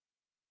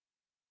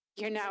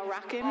You're now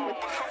rocking with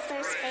the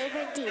Hustler's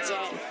favorite DJ,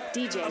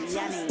 DJ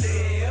Yuni.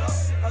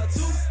 A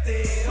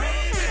two-step.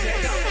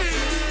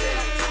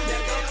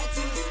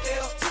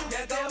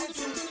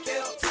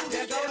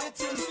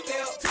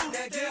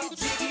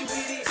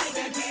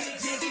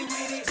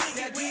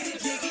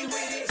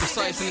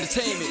 Precise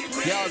Entertainment.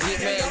 Y'all get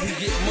mad, we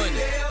get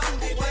money.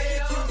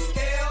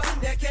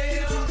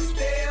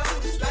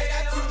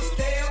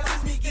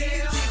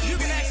 You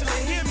can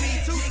actually hear me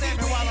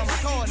two-stepping while I'm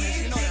recording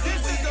this. You know that. This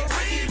is the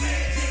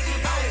remix.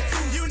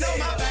 You know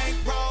my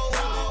bankroll.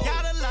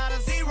 Got a lot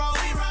of zeros.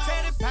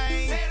 Teddy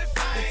Payne.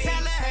 The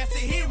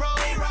Tallahassee hero.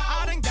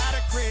 I done got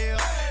a crib.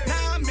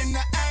 Now I'm in the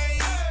A.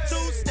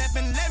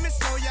 Two-stepping. Let me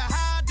show you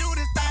how I do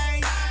this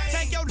thing.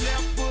 Take your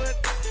left foot.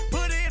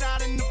 Put it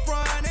out in the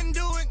front and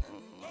do it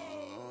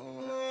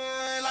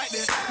like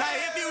this. Now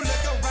if you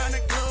look around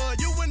the club,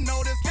 you would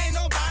notice can't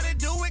nobody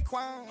do it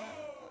quite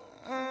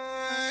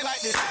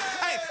like this.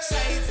 Hey,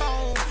 shades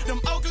on, them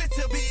Oakley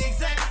to be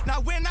exact.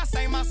 Now when I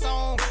sing my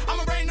song,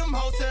 I'ma bring them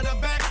hoes to the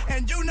back.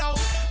 And you know,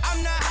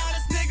 I'm the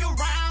hottest nigga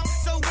around.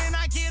 So when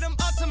I get them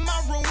up to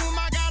my room,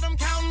 I got them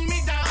counting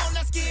me down.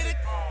 Let's get it.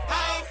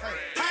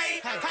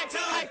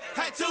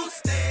 Hey,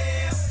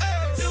 two-step.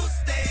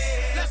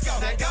 Two-step. Let's go.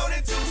 Now go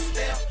to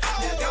two-step.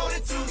 Now go to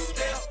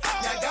two-step.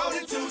 Now go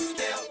to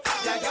two-step.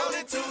 Now go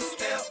to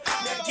two-step.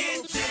 Now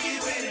get jiggy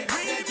with it.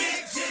 Now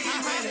get jiggy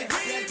with it.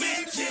 Now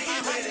get jiggy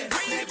with it.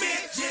 Now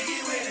get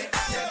jiggy with it.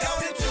 Now go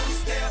to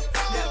two-step.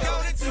 Now go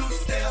to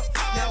two-step.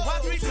 Now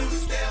watch me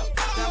two-step.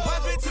 Now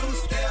watch me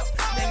two-step.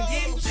 Now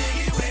get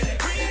jiggy with it.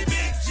 Now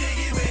get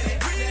jiggy with it.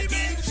 Now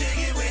get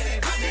jiggy with it.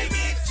 Now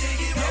get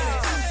jiggy with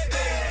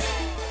it.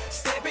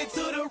 Step it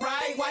to the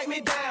right, wipe me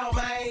down,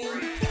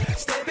 man.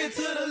 Step it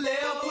to the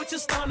left, put your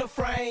stunner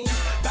frame.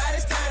 By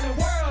this time the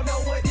world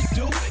know what to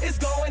do. It's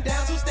going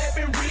down, two-step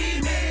and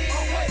remix.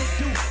 Oh, what it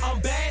do? I'm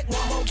back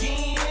one more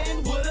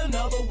again with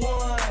another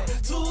one.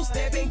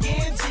 Two-step and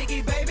getting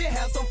jiggy, baby,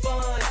 have some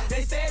fun.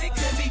 They said it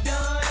couldn't be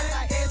done.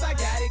 I guess I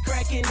got it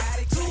cracking.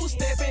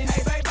 Two-stepping,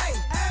 hey, baby.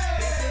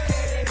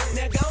 Hey.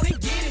 Now go and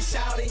get it,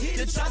 shouty.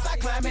 The trust I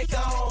climb it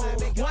on.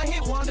 One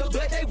hit wonder,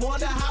 but they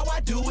wonder how I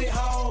do it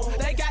home.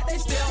 They got their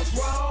steps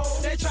wrong.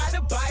 They try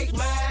to bite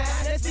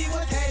mine. Let's see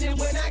what's happening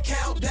when I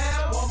count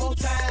down. One more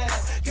time.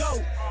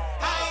 Go.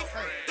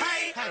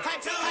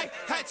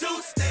 Hey,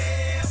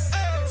 two-step.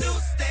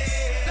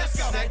 Two-step. Let's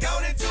go. Now go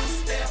to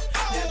two-step.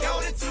 Now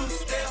go to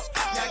two-step.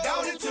 Now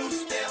go to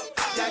two-step.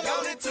 Now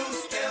go to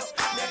two-step.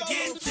 Now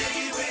get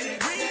jiggy with it.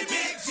 Now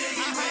get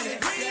jiggy with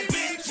it. Now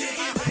get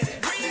jiggy with it.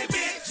 Now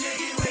get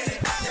jiggy with it.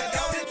 Now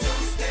go to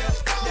two-step.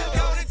 Now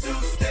go to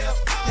two-step.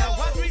 Now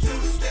watch me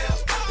two-step.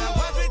 Now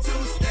watch me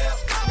two-step.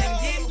 Now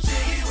get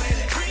jiggy with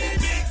it. Now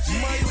get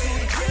jiggy with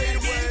it.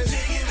 Now get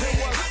jiggy with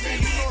it.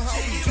 You know how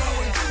we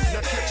doing.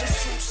 Now catch us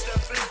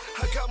two-stepping.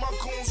 I got my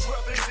goons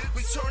repping.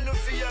 We turn the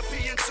VIP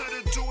into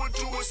the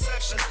do-it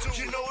section.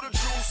 You know the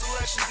jewel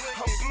selection.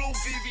 I'm blue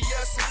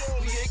VVS.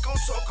 We ain't gon'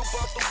 talk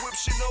about the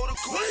whips. You know the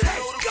cool. Let's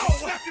go,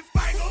 happy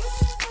fighters.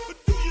 But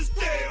do you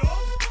still?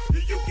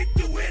 You can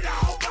do it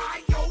all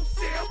by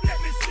yourself. Let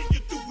me see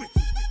you do it.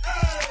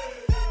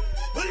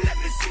 Let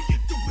me see you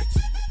do it.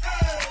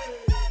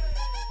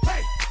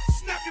 Hey,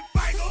 snap your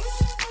fingers.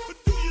 But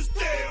do you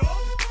still?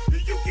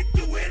 You can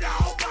do it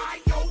all by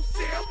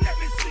yourself. Let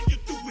me see you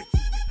do it.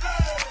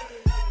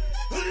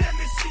 Let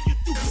me see you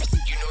do it.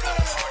 You know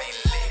the party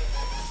lit.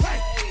 Hey,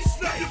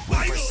 snap your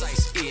fingers.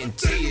 Precise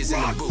ENT is in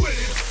the Rock booth. with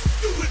it.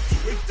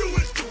 Do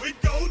it.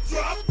 Don't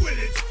drop with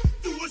it.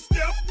 Do a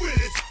step with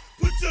it.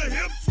 Put your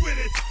hips with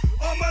it.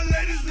 All my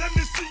ladies, let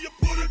me see you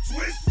put a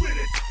twist with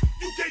it.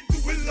 You can't do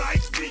it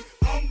like me.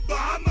 I'm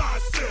by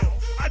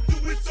myself. I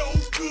do it so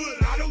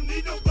good. I don't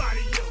need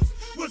nobody else.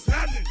 What's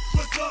happening?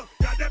 What's up?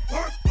 Got that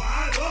perk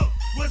fired up.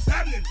 What's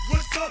happening?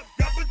 What's up?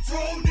 Got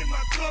Patron in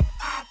my cup.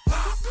 I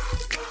pop.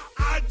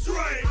 I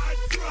drink.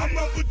 I'm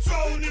a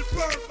Patron in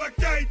perk. I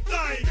can't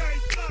think.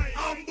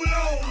 I'm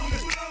blown.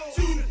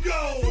 To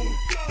go.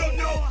 Don't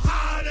know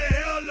how the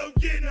hell I'm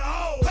getting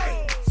home.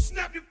 Hey,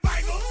 snap your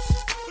fingers,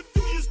 but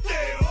do you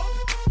still?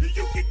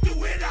 You can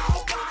do it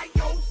all by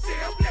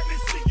yourself. Let me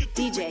see you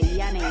do DJ it.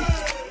 Yuni.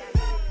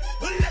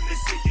 Let me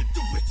see you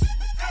do it.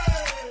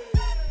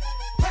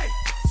 Hey,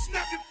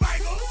 snap your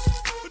fingers,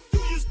 but do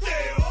you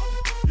still?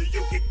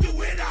 You can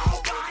do it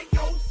all by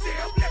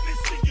yourself. Let me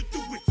see you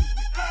do it.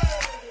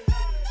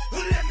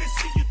 Let me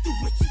see you do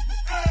it.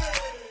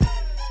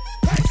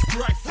 Hey,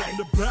 Straight from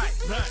the back,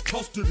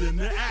 posted in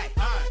the act.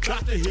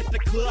 Got to hit the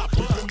club,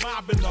 we've been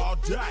mobbing all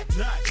day.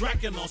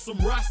 Drinking on some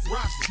rust,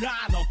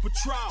 dying on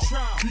Patron.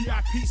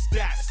 VIP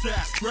stats,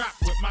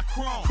 strapped with my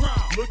chrome.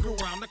 Look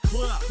around the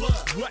club,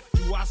 what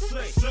do I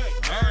say?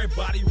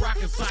 Everybody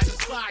rocking side to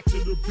side to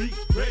the beat.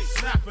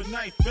 Snapping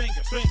they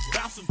fingers,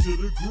 bouncing to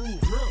the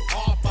groove.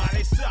 All by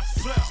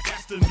themselves,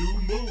 that's the new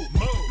move.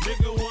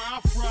 Nigga, where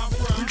I'm from,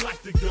 we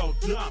like to go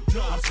dumb.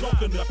 I'm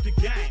soaking up the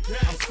game,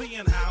 I'm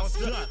seeing how it's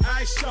done.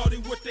 I ain't shorty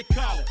what they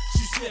call it.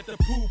 She said the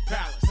pool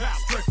palace,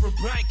 straight from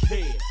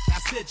Bankhead. I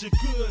said you're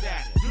good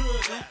at it. Do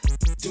it.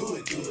 Do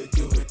it. Do it.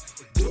 Do it.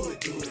 Do it.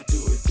 Do it.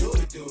 Do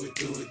it. Do it.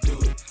 Do it.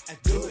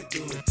 Do it. Do it.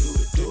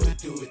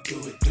 You're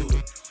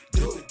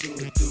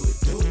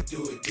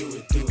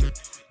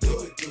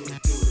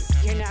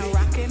now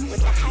rocking with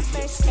the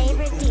Heifer's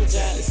favorite DJ,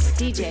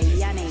 DJ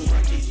Yuni.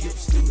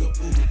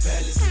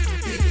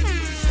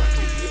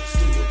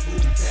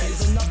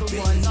 Here's another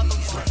one.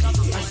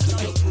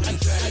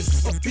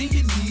 Bend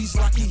your knees,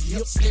 rock your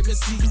hips, let me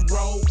see you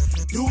roll.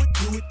 Do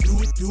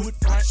it,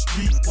 front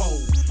street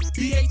pole.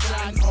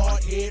 B.H.I.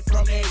 hard head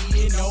from that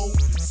E&O.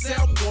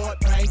 Self-board,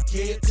 bank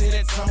kid to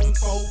that zone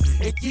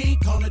 4. If you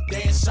ain't gonna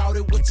dance, shout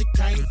it what you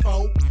came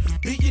for.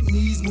 Bend your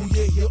knees, move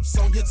your hips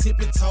on your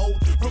tippy toe.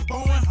 From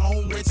going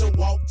home, ready to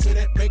walk to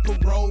that Baker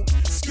Road.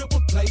 Skip a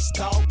place,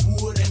 dog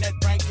wood, and that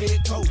bank head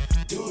coat.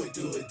 Do it.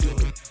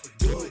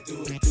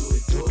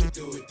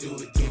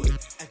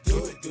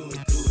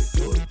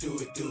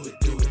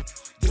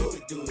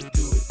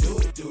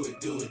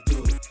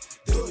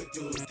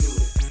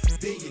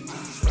 Bend your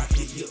knees, rock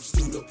your hips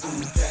through the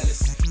pool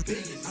palace.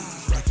 Bend your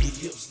knees, rock your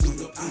hips through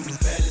the pool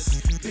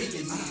palace. Bend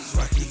your knees,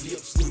 rock your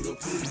hips through the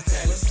pool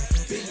palace.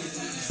 Bend your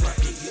knees, rock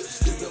your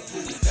hips through the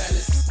pool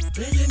palace.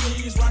 Bend your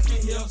knees, rock your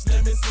hips,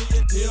 let me see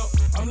you dip.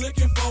 I'm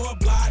looking for a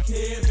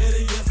blockhead,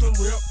 better get some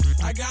rip.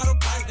 I got a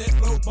bike that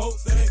float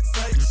boats and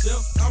excite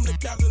ships. I'm the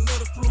captain of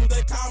the crew,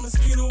 they call me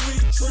Skeeter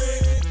with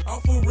tread.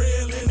 I'm for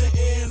real in the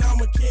end, I'm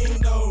a king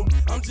though.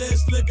 I'm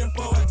just looking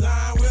for a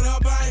dime with a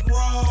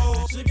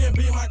bankroll. She can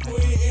be my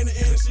queen in the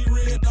end, she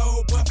real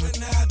though. But for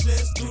now,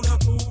 just do the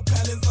pool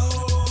palace.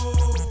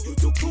 Oh, you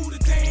too cool to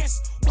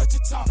dance, what you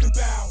talking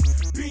about?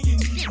 Bend your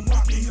knees,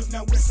 rock your hips,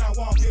 now west I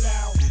walk it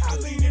out. I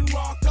lean and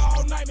rock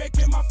all night,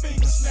 making my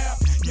fingers snap.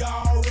 You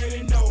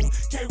already know,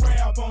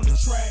 K-Rap on the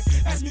track.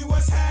 Ask me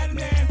what's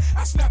happening,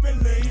 I snap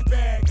and lay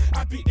back.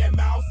 I beat that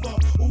mouth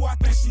up, ooh, I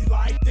think she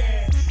like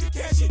that.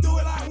 Can she do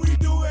it like we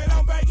do it?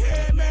 I'm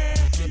backhead, man.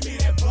 Give me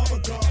that bubble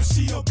gum,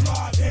 she a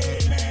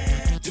blockhead,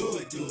 man. Do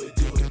it.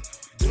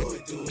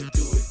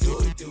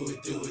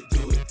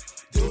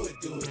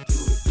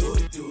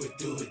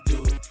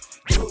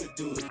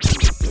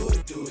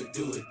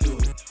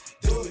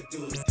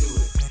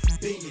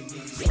 Bend your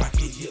knees, rock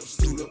your hips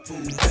through the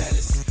pool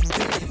palace.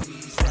 Bend your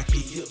knees, rock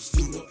your hips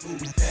through the pool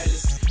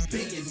palace.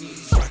 Bend your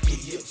knees, rock your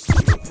hips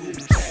through the pool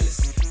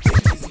palace.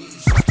 Bend your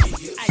knees,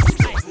 rock your hips through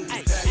the pool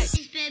palace.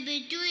 What's baby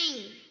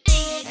doing?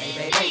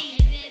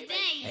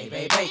 Hey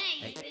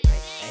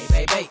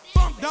baby,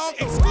 Funk Dog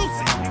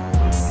exclusive.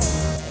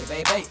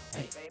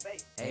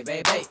 Hey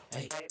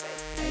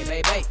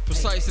baby.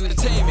 Precise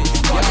Entertainment.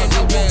 Y'all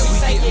know man, we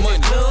get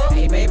money.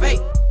 Hey baby.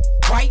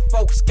 White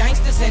folks,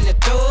 gangsters in the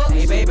thug.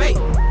 Hey baby.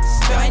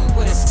 Stunting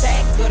with a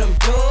stack of them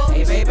dubs.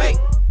 Hey baby.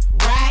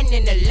 Riding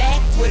in the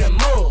lack with a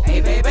mug.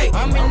 Hey baby.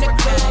 I'm in the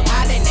club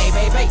hollering. Hey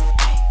baby.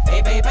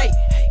 Hey baby.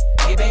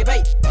 Hey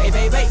baby. Hey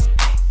baby.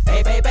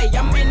 Hey baby.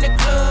 I'm in the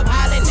club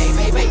hollering. Hey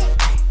baby.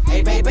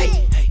 Hey baby.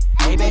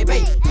 Hey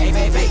baby. Hey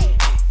baby.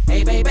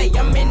 Hey baby,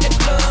 I'm in the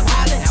club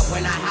hollering. Now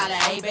when I holler,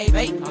 hey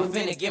baby, I'm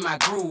finna get my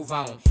groove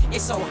on.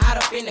 It's so hot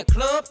up in the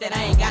club that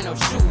I ain't got no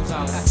shoes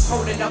on.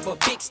 Holding up a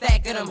big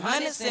stack of them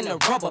hundreds in a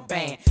rubber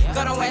band.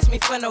 Girl, don't ask me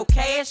for no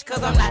cash,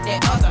 cause I'm not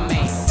that other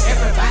man.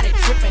 Everybody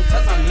tripping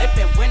cause I'm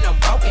lippin' when I'm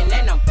walking,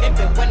 and I'm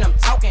pimpin' when I'm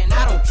talking.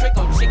 I don't trick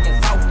on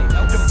chickens often.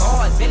 The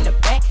bars in the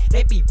back,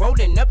 they be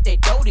rolling up their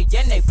doty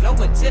and they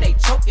blowin' till they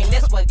choking.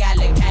 That's what got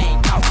like I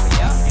ain't coffee,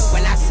 yeah. And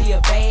when I see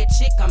a bad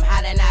chick, I'm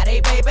hollering out, hey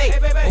baby.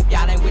 Hope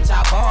y'all ain't with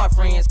y'all bar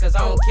friends, cause I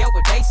don't care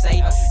what they say,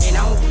 and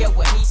I don't care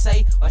what he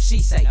say or she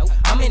say.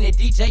 I'm in the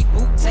DJ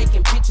booth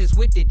taking pictures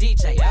with the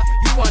DJ.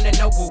 You wanna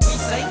know what we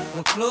say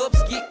when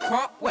clubs get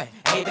crunk? What?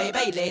 Hey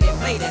baby, let it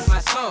play, that's my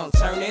song,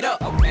 turn it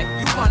up. Okay.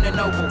 You wanna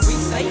know what we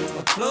say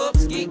when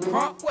clubs get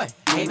crunk? What?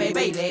 Hey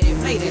baby, let it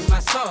play, that's my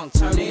song,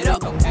 turn it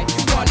up. Okay.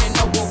 You wanna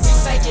know what we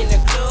say in the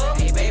club?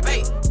 Hey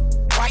baby.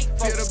 White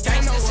folks,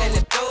 gangsters in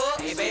the thug.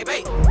 Hey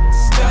baby.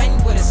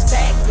 Stunting with a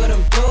stack of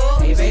them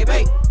dubs. Hey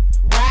baby.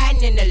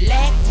 Riding in the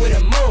lack with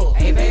a mug.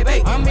 Hey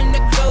baby, I'm in the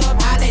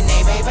club hollering.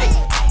 Hey baby,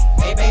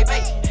 hey baby,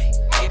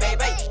 hey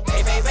baby,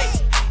 hey baby,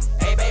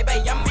 hey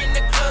baby, I'm in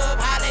the club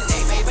hollering.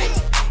 Hey baby,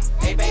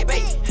 hey baby,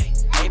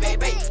 hey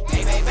baby,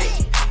 hey baby,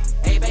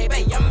 hey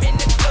baby, I'm in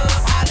the club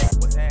hollering.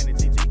 What's happening,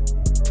 GG?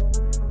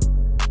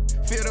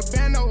 Fill the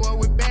bando up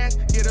with bands,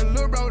 get a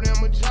little bro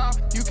them a job.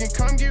 You can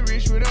come get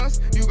rich with us.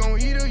 You gon'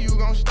 eat or you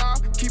gon'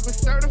 starve. Keep it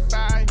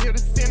certified, here to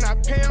sin. I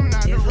pay them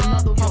not to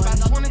rob. I'm about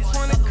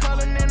 2020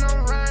 color and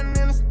I'm riding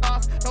in the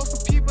stars. Know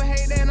some people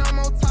hate that I'm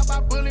on top. I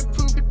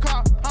bulletproof the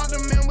car. All the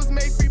members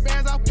make free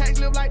bands. Our packs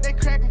live like they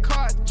cracking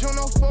cards.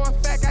 Juno for a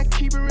fact, I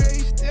keep it real.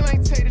 You still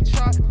ain't take the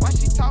chart. Why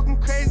she talking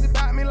crazy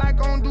about me like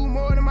gon' do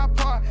more than my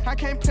part? I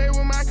can't play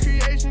with my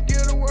creation.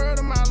 Give the world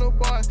to my little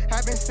boys.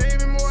 I've been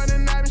saving more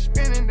than I've been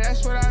spending.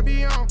 That's what I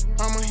be on.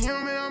 I'm a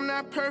human. I'm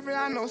not perfect.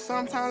 I know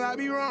sometimes I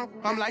be wrong.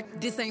 I'm like,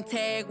 this ain't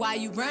tag, why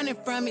you running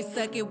from me?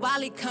 Suck it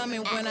while he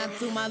coming. When I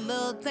do my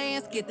little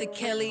dance, get the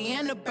Kelly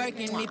and the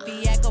Birkin. If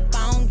he act up,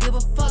 I don't give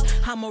a fuck.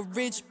 I'm a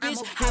rich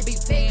bitch. I be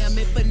damn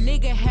if a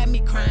nigga had me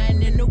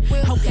crying in the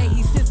whip. Okay,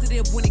 he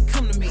sensitive when it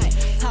come to me.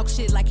 Talk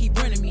shit like he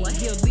running me.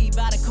 He'll leave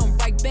out and come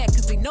right back,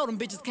 cause they know them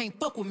bitches can't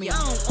fuck with me. I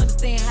don't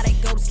understand how they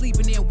go to sleep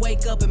and then wake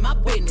wake up in my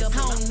business. I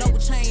don't know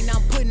what chain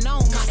I'm putting on.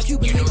 My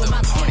Cuban link with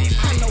my tennis.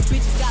 I know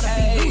bitches gotta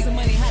be losing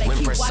money. How they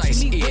keep watching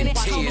me winning.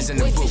 I don't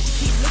know what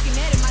keep looking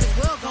at it. Might as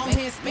well go ahead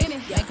and spin it.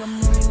 Make a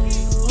move.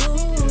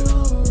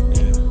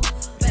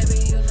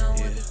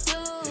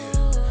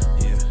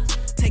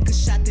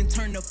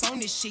 Turn up on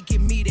this shit,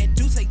 give me that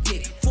deuce I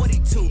get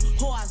 42,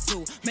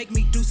 Hoazoo, make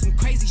me do some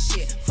crazy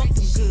shit. Fuck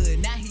them good,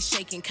 now he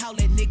shaking, call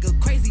that nigga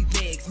crazy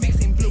legs.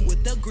 Mixing blue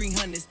with the green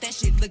hunters, that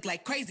shit look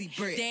like crazy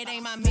bread. That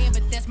ain't my man,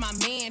 but that's my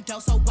man, though,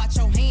 so watch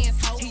your hands,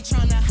 ho. He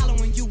tryna holler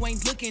when you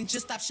ain't looking,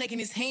 just stop shaking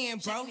his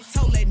hand, bro.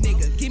 Told that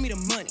nigga, give me the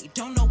money,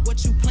 don't know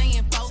what you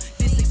playing for.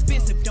 This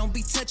expensive, don't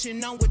be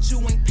touching on what you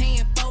ain't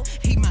paying for.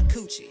 He my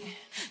coochie.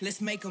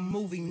 Let's make a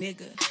movie,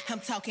 nigga.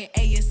 I'm talking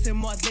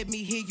ASMR, let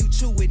me hear you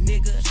chew it,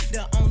 nigga.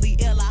 The only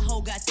L I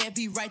hold got that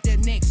be right there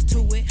next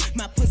to it.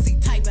 My pussy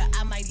tight, but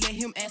I might let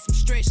him add some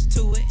stretch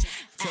to it.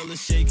 Tell her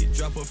shake it,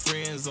 drop her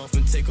friends off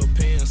and take her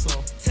pants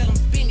off. Tell him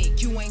spin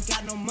it, you ain't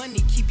got no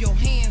money, keep your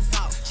hands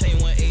off. Chain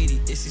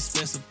 180, it's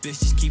expensive, bitch,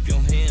 just keep your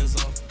hands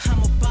off.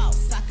 I'm a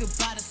boss, I could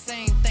buy the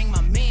same thing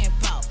my man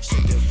bought.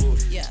 Shake that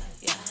booty, yeah.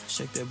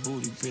 Shake that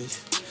booty,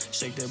 bitch.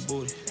 Shake that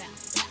booty.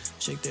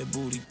 Shake that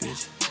booty,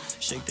 bitch.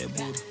 Shake that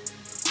booty.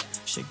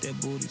 Shake that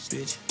booty,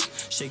 bitch.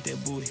 Shake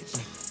that booty.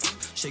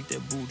 Shake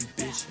that booty,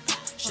 bitch.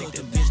 Shake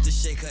that bitch to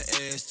shake her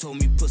ass. Told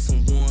me put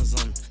some ones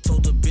on.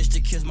 Told the bitch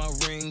to kiss my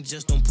ring,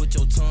 just don't put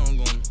your tongue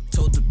on.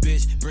 Told the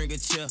bitch bring a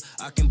chair,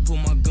 I can put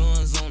my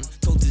guns on.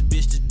 Told this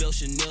bitch this belt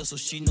Chanel, so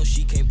she know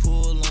she can't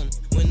pull on.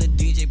 When the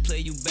DJ play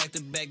you back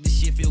to back, this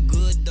shit feel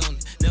good, don't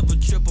it? Never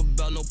trip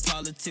about no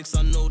politics,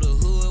 I know the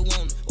hood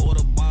want it.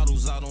 Order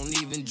bottles, I don't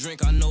even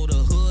drink, I know the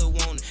hood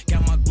want it.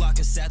 Got my Glock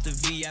inside the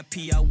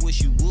VIP, I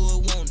wish you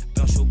would want it.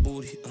 Bounce your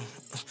booty,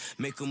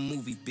 make a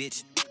movie,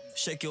 bitch.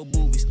 Shake your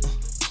boobies,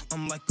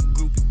 I'm like a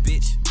groupie,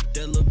 bitch.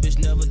 That little bitch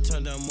never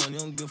turned down money,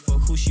 don't give a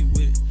fuck who she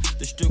with.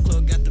 The strip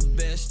club got the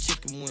best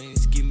chicken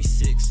wings, give me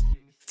 6.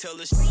 Tell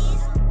her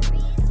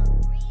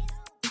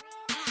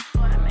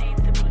what I made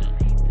the beat.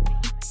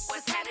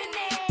 What's happening?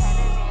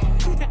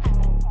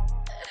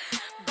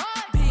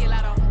 Be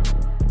Lotto.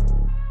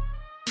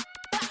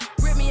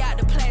 Rip me out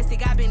the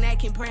plastic, I been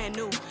acting brand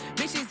new.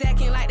 Bitches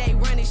acting like they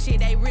running shit,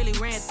 they really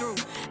ran through.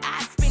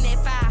 I spend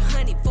that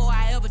 500 before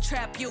I ever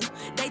trap you.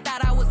 They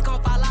thought I was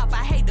gon' fall off,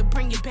 I hate to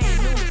bring you bad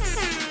news.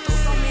 Through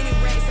so many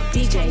racks, a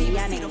bitch can't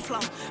even see the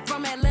flow.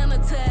 From Atlanta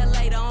to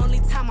LA, the only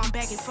time I'm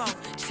back and forth.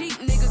 Cheap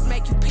niggas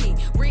make you pee,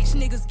 rich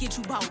niggas get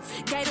you both.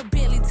 Gave a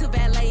Bentley to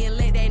valet and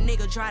let that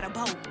nigga dry the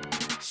boat.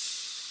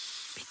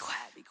 Be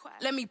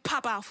quiet. Let me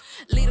pop off.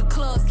 Leave the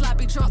club,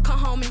 sloppy drunk, come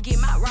home and get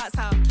my rocks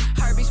off.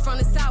 Her bitch from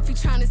the south, he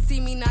tryna see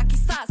me knock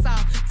his socks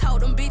off.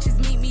 Told them bitches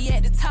meet me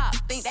at the top,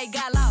 think they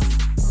got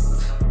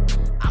lost.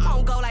 I'm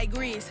on go like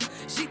Grizz.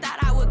 She thought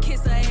I would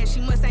kiss her ass,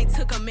 she must ain't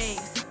took her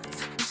meds.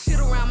 Shit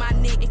around my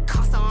neck, it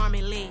cost her arm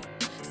and leg.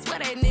 Swear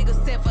that nigga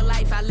set for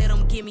life, I let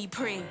him get me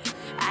preg.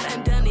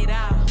 I done it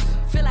all,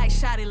 feel like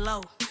shot it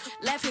low.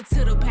 Laughing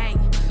to the bank,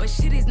 but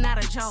shit is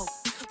not a joke.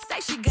 Say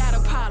she got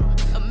a problem,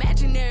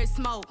 imaginary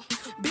smoke.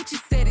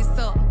 Bitches set it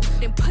up,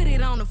 then put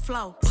it on the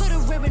floor. Put a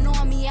ribbon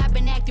on me, I've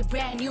been acting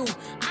brand new.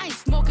 I ain't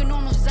smoking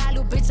on no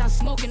Zylo, bitch, I'm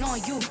smoking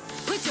on you.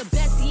 Put your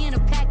bestie in a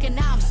pack and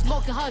now I'm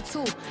smoking her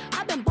too.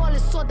 I've been ballin'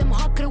 so them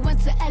hard could've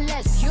went to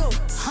LSU.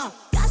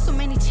 Got so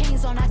many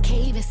chains on, I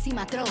can't even see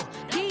my throat.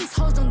 These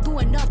hoes don't do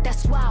enough,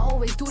 that's why I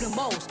always do the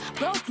most.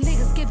 Broke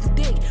niggas give the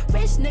dick,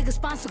 rich niggas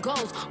sponsor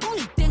goals.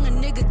 Only thing a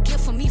nigga get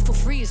from me for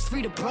free is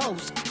free to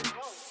bros.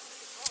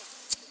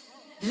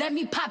 Let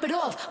me pop it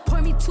off,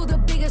 pour me to the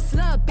biggest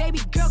slug, baby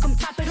girl, come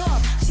top it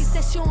off. She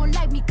said she don't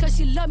like me cause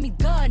she love me,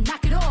 duh,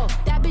 knock it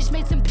off. That bitch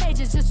made some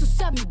pages just to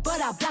sub me,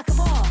 but I block them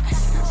all.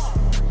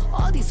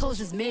 All these hoes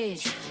is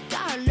mid,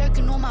 got her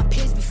lurking on my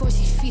page before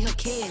she feed her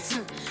kids.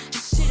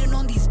 Shitting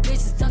on these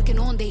bitches, dunking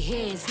on their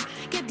heads.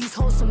 Get these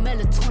hoes some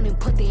melatonin,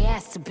 put their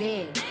ass to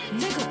bed.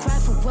 Nigga cry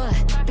for what?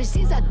 Bitch,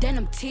 these are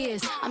denim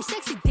tears. I'm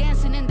sexy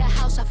dancing in the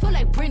house, I feel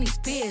like Britney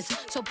Spears.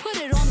 So put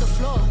it on the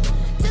floor,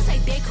 just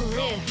like they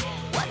career.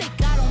 What they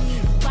got on me,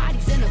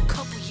 bodies in a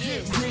couple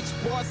years. Rich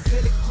boy,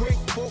 sell it quick,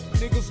 folk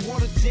niggas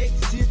wanna jet.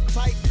 Shit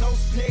tight, no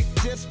slick,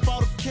 just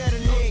bought a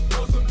Cadillac.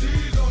 Throw some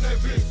D's on that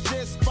bitch.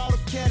 Just bought a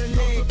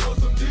Cadillac. Throw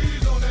some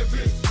D's on that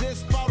bitch.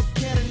 Just bought a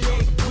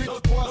Cadillac.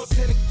 Rich boy,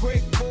 sell it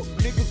quick, folk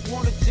niggas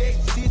wanna jet.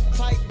 Shit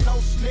tight, no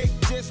slick,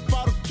 just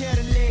bought a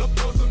Cadillac.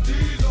 Throw some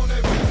D's on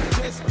that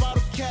bitch. Just bought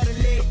a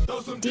Cadillac.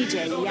 Throw some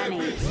DJ D's on that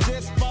Yuni. bitch.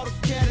 Just bought a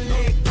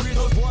Cadillac. Rich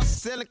boy,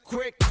 sell it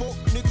quick, folk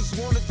niggas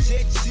wanna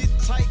jet. Shit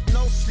tight,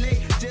 no slick,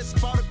 just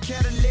bought a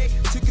Cadillac.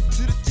 Took it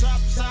to the top,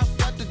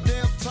 got the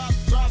damn top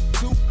drop.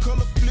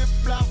 2-color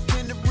flip-flop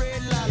and the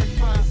red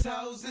lollipop.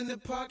 Hoes in the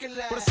parking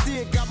lot. But I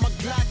still got my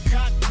Glock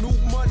cock, new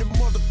money,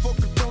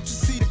 motherfucker. Don't you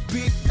see the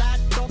big dot?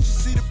 Don't you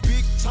see the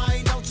big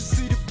tie? Don't you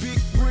see the big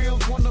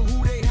grills? Wonder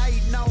who they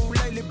hating on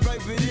lately,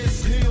 baby,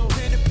 this him.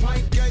 Penny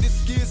pint, gated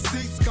skin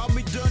seats, call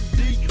me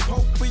Dundee.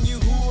 Hoping you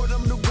hood,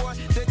 I'm the one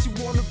that you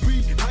wanna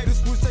be.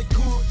 Haters wish they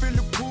could feel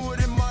the wood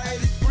in my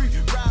 83.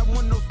 Ride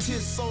with no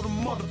tits, so the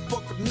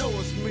motherfucker know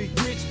it's me.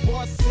 Rich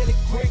boy, sell it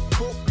quick,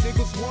 broke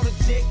niggas wanna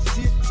jet,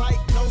 shit tight.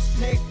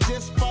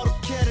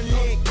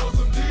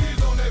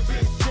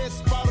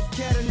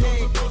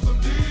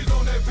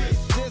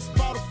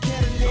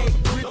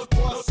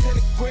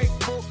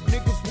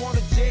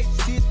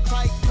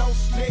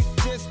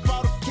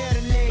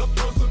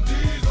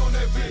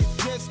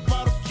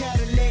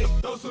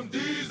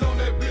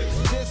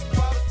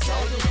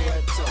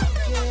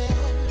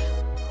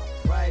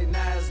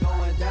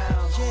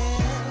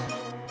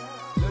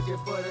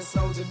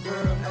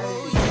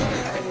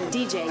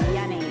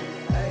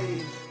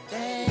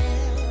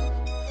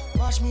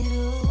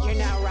 You're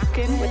now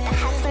rocking with the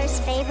Hustler's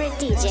favorite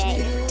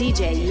DJ,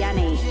 DJ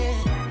Yuni.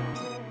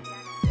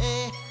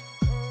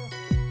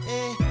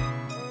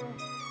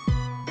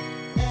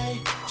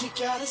 You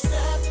gotta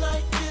step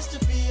like this to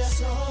be a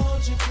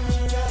soldier,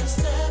 girl. You gotta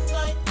step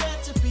like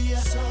that to be a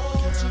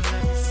soldier,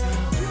 girl. Tell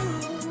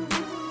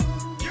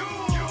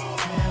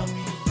me.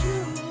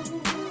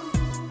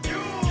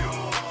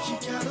 You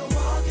gotta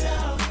walk it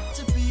out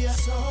to be a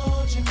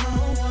soldier, girl.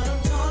 Know what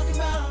I'm talking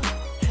about?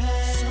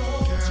 Hey,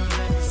 soldier, girl,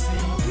 let me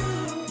see.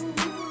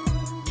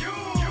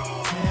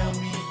 Tell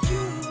me.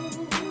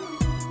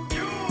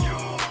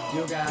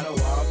 You gotta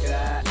walk it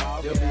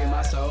out. You'll be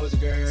my soldier,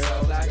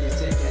 girl. Like it's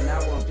ticking, I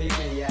won't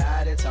picking. Yeah,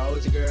 I done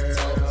told you, girl.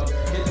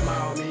 Hit them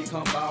on me,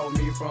 come ball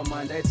with me from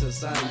Monday to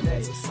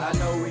Sunday. I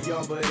know we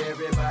young, but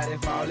everybody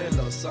fall in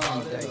love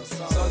someday.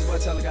 Soldier boy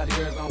tell her got the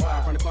girls gon'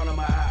 wild. From the corner of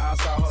my eye, I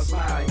saw her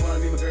smile. You wanna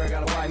be my girl,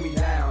 gotta wipe me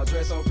down.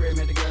 Dress so pretty,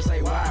 make the girl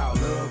say wow.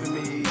 Loving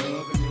me,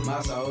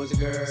 my soldier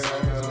girl.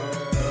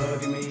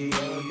 Hugging me,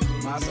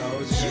 my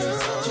soldier girl.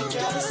 You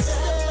gotta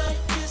step like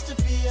this to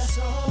be a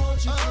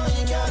soldier, girl.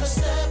 You gotta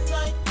step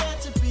like that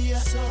to be a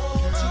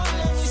soldier, girl.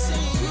 Let me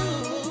see you.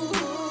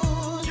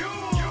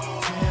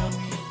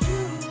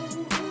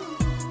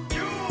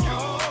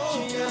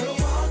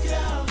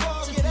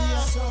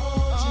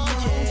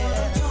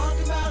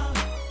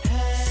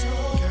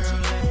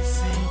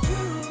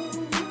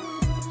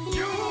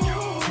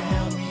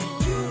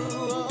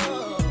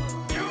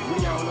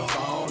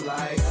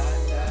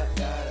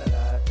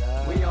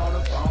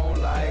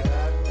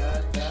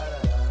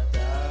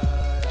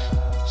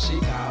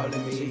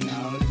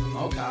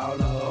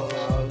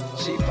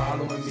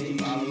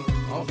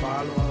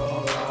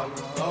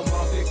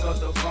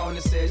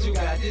 Says you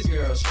got this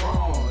girl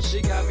strong.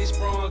 She got me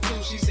sprung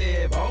too. She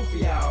said both of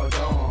y'all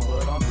done.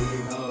 But I'm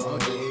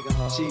digging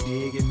her. She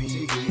digging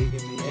me.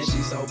 And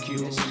she so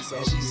cute. And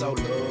she so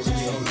lovely.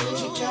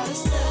 You gotta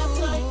step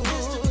like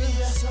this to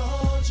be a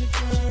soldier,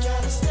 girl. You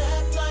gotta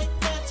step like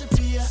that to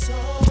be a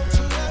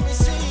soldier. Let me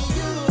see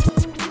you.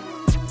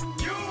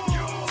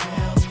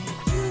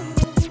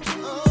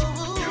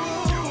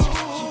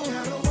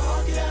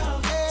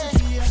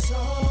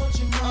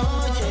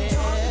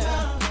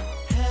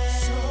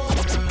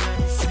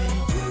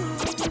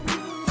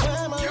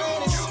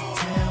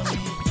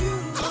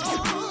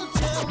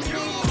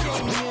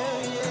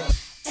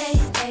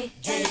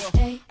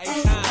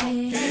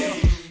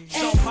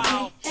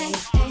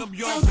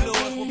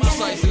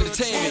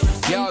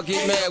 Y'all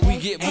get mad, we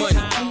get money.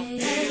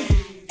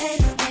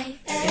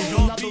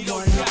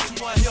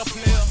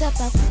 Step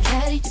out the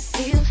caddy to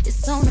feel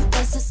it's on the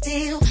bus of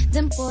steel.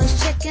 Them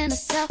boys checking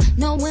us out,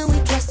 knowing we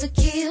dress to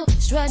kill.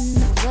 Strutting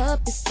the club,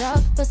 it's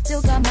dark, but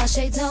still got my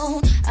shades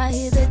on. I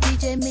hear the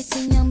DJ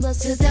mixing young bloods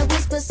to that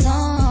whisper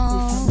song.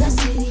 We from the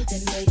city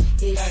that made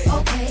it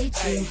okay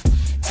to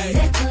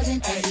that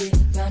couldn't edit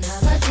round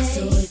holiday.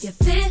 So if you're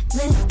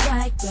feeling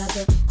right, grab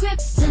the grip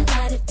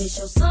tonight. If it's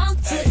your song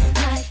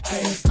tonight,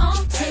 then it's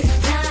on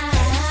tonight.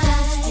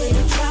 Dance with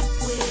it, drop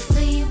with it,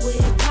 lean with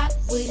it, pop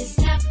with it,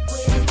 snap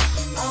with it.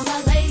 All my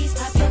ladies,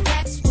 pop your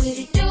backs with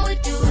it. Do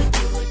it, do it,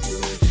 do it, do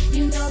it.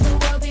 You know the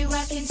world be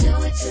rocking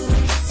to it, to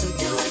it. So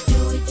do it,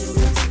 do it, do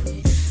it, do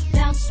it.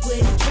 Bounce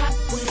with it, drop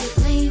with it,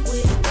 lean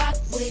with it, rock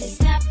with it,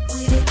 snap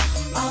with it.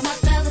 All my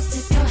fellas,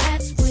 tip your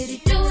hats with it.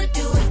 Do it,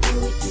 do it, do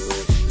it, do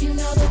it. You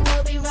know the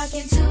world be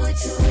rocking to it,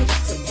 to it.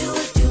 So do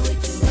it, do it,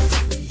 do it,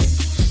 do it.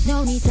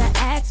 No need to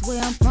ask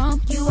where I'm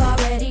from, you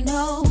already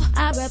know.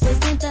 I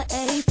represent the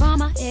A from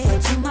my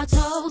head to my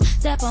toes.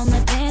 Step on the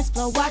dance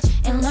floor, watch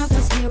and learn,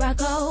 cause here I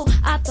go.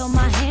 I throw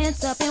my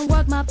hands up and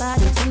work my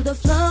body to the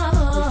floor.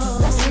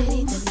 The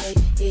city that made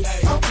it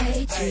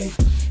okay to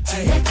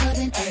that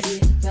couldn't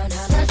edit round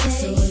holiday.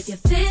 So if you're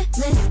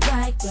feeling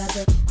right, grab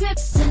the grip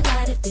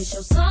tonight. If it's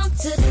your song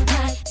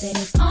tonight, then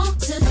it's on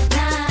tonight.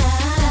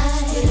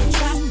 Dance with it,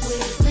 drop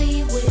with it,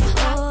 lean with it,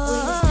 rock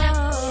with it,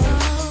 snap with it.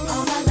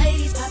 All my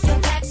ladies, pop your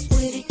backs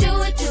with it.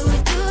 Do it, do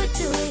it, do it,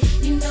 do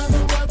it. You know the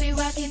world be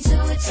rocking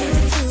to it, to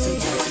it. So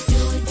do it,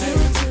 do it, do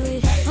it, do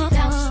it.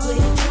 Bounce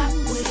with it, drop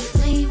with it,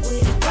 lean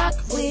with it, rock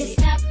with it,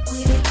 snap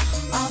with it.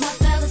 All my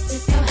fellas,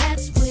 tip your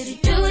hats with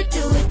it. Do it,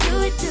 do it, do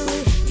it, do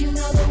it. You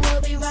know the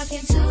world be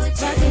rocking to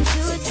it, rocking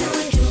to it, to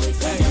it.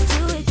 So just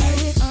do it, do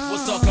it.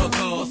 What's up,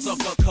 Coco? What's up,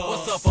 Coco?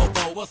 What's up,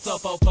 Fofo? What's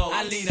up, Fofo?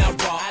 I lean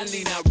out raw, I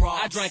lean out raw.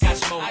 I drink, I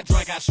smoke, I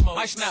drink, I smoke.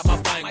 Might snap my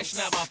fingers, might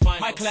snap my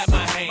fingers. Might clap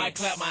my hand, might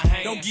clap my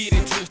hand. Don't get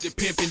it twisted,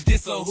 pimpin'.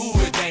 This a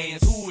hood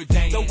dance, hood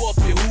dance. Throw up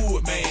your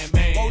hood, man,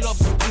 man. Roll up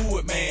some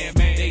hood, man,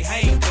 man. They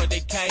hate, but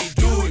they can't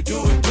do it,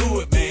 do it, do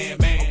it, man,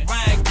 man.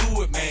 Ryan,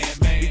 do it, man,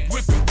 man. Be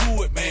gripping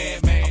wood, man,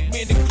 man. I'm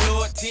in the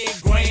club, 10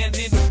 grand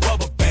in the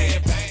rubber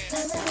band, man.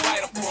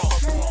 Right up wrong,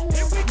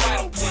 right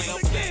up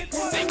clean.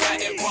 They got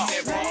that raw, we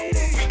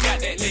got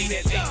that lean,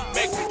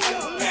 make me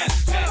pass,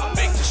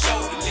 make the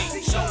shoulder lean,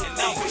 and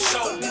now we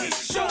shoulder,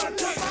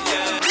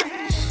 yeah.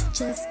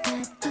 Just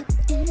got up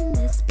in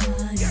this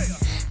party,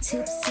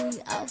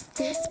 tipsy off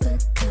this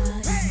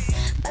Bacardi.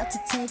 About to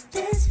take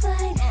this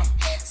flight,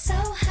 so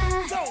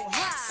high,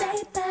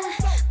 say bye,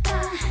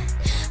 bye.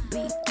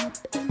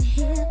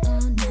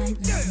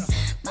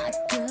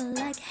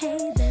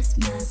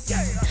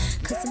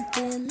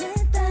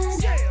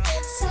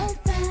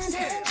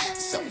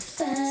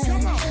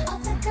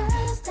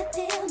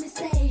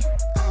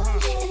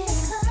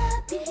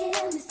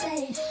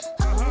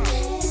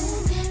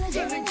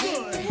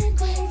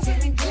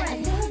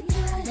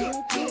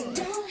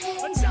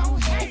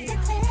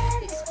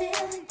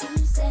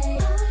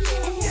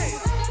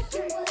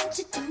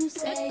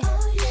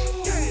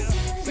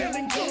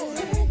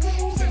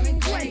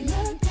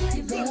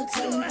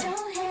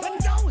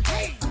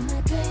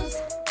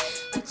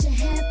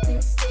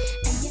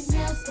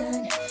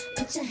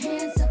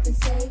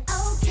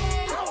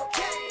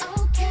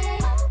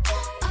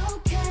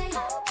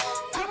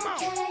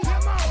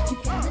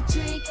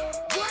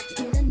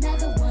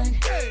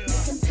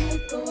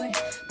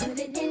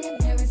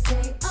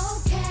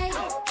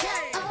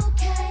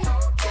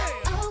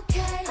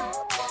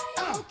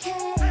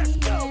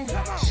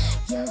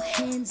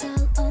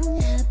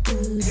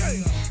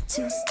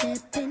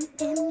 Two-stepping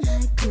in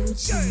my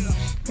Gucci.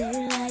 They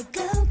like,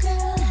 go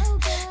girl.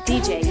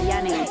 DJ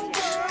Yuni.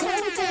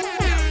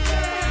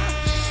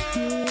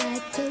 You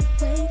like the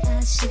way I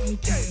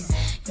shake it.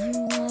 You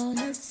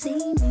wanna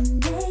see me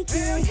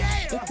naked.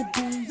 It could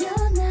be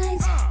your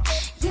night,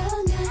 your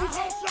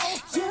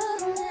night, your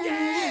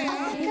night.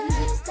 All the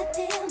girls that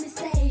hear me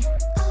say,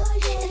 oh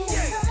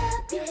yeah.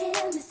 Up, you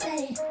hear me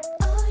say,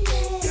 oh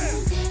yeah.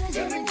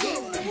 Feeling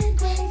good, feeling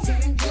great,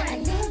 feeling great.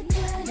 Look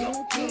good,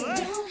 look good.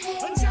 Don't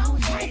hate, don't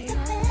hate. The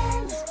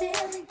man is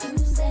feeling you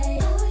say,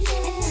 oh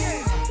yeah.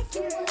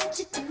 Liking what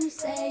you do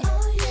say, oh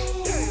yeah.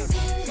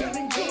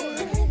 Feeling good,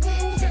 feeling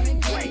great, feeling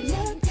great.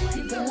 Look good,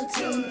 you look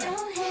good.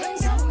 Don't hate,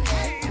 don't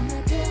hate. And my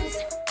girls,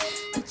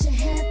 put your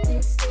hair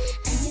fixed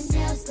and your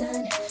nails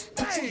done.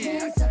 Put your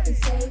hands up and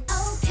say,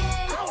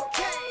 okay,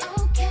 okay,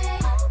 okay,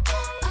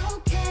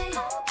 okay,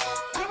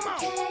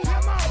 okay.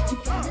 You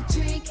got a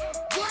drink,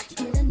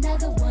 get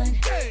another one. You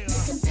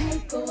can pay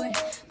for it,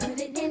 put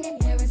it in the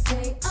air and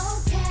say,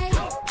 okay,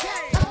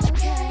 okay,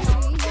 okay.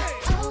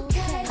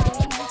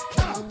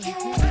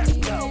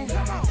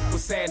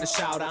 What's saying the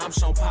shout I'm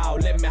Sean Paul,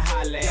 let me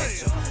holla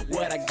at you.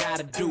 What I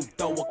gotta do,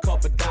 throw a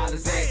couple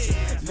dollars at you.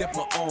 Lift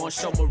my arm,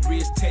 show my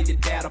wrist, tell your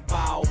dad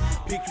about.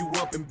 Pick you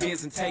up in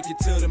biz and take you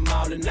to the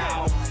mall and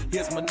all.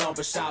 Here's my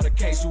number, shout in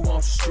case you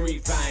want the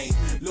street fame.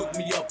 Look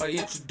me up, I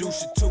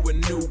introduce you to a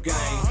new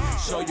game.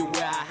 Show you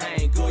where I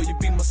hang, girl, you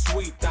be my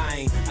sweet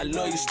thing. I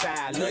love your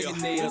style, love your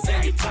nails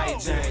and your tight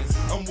jeans.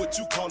 I'm what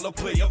you call a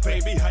player,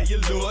 baby, how you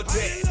love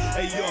that?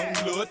 A young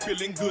blood,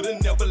 feeling good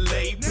and never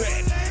lay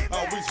back.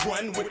 Always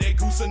run with that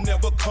goose and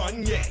never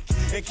cognac.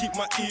 And keep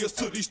my ears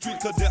to these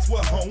streets, cause that's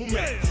where home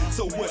at.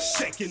 So what's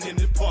shaking in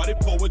the party,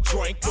 pour a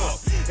drink up.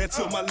 And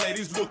to my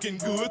ladies looking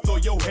good, throw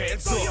your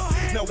hands up.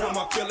 Now where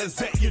my fellas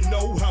at, you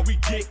know how we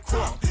get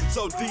crunk.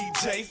 So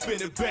DJ,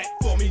 spin it back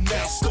for me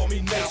now, for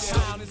me now.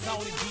 A-Town is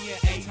only being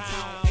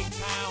A-Town,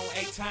 A-Town,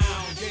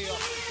 A-Town, yeah.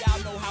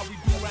 Y'all know how we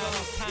do around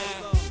this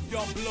time.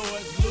 Young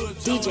bloods, Lil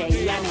DJ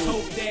Yuni.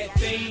 Tote that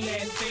thing,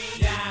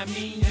 yeah, I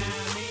mean.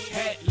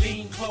 Hat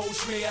lean, clothes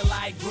smell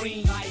like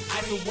green.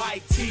 Ice and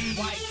white tea,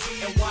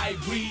 and white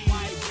weed.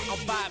 I'm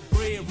buy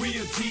bread,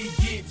 real G,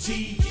 get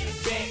G.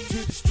 Back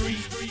to the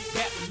street,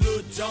 back with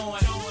Lil John.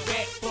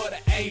 Back for the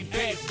A,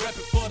 back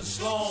reppin' for the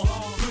slum.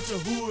 Put your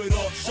hood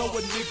up, show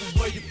a nigga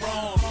where you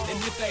from. And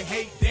if they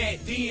hate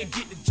that, then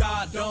get the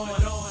job done.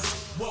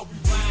 What we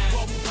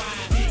rhyme,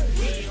 big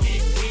wheel,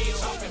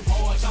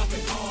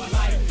 chopping hard,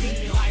 like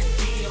beer,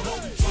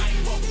 What we drink,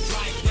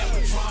 that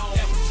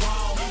Patron.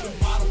 Even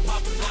bottle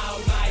popping all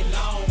night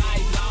long.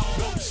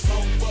 What we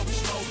smoke,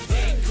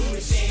 that good,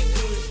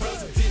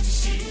 presidential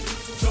shit.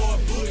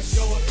 George Bush,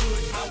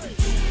 how we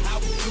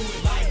do it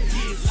like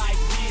this,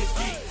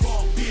 get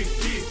crunk, big.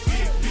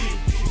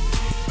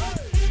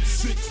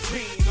 16,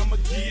 I'ma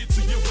give it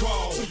to you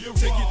raw.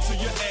 Take it to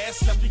your ass,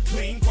 slap you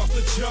clean, cross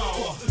the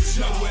jaw.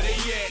 Now where they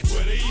at?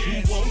 Who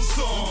want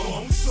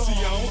some? See,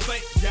 I don't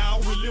think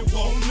y'all really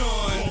want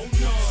none.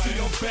 See,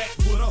 I'm back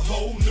with a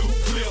whole new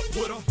clip,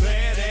 with a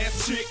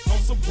badass chick on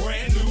some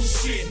brand new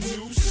shit.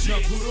 Now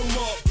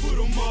put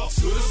 'em up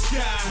to the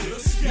sky.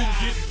 You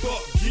get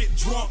fucked, get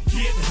drunk,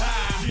 get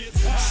high.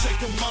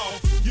 Shake 'em off,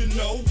 you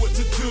know what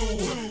to do.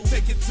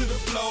 Take it to the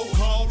floor,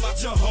 call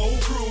out your whole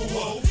crew.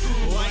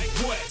 Like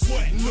what?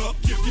 Look,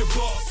 if you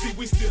buck, see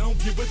we still don't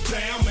give a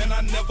damn, and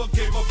I never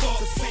gave a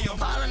fuck. See, I'm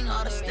calling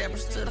all the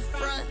steppers to the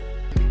front.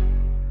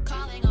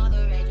 Calling all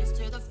the rages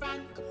to the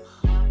front.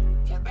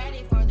 Get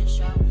ready for the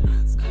show.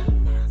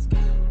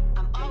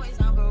 I'm always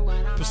number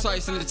one.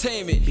 Precise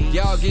Entertainment.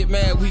 Y'all get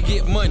mad, we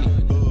get money.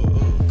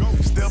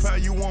 Step how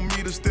you want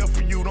me to step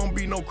for you, don't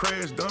be no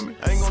crash dummy.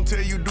 I ain't gonna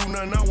tell you do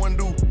nothing I wanna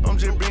do, I'm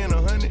just being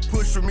 100.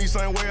 Push for me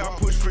same way I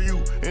push for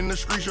you. In the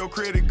streets your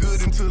credit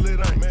good until it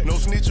ain't. No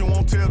snitching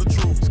won't tell the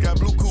truth. Sky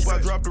blue coupe, I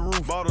dropped the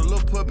roof. Bought a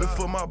little puppet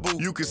for my boo.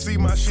 You can see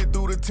my shit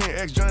through the tent.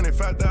 X Johnny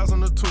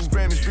 5,000 or 2.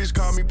 Spanish bitch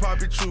call me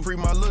Poppy Chew. Free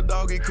my little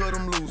dog, it cut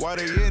him loose. Why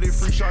they edit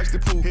free shots to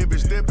poo? Heavy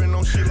stepping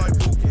on shit like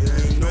boo.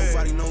 Ain't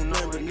nobody know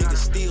nothing but niggas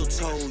still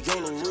told.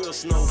 YOLO real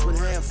snow, put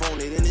half on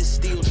it and it's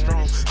still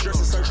strong.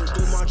 Dressing searching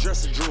through my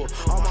dresser drawer.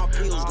 All my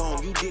pills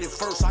gone, you did it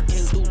first, I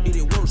can't do did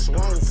it worse, so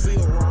I don't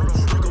feel wrong.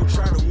 You gon'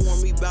 try to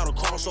warn me about a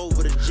cross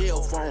over the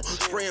jail phone.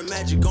 Spraying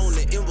magic on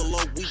the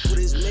envelope, we put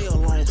his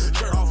mail on.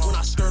 Shirt off when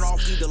I skirt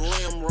off, eat the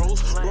lamb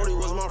roast. Brody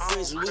was my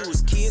friend since we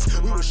was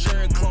kids, we were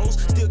sharing clothes.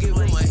 Still give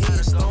him a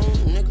headstone,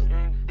 nigga.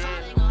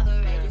 Calling all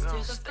the rages to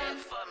the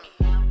front.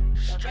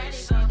 Get ready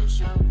for the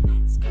show.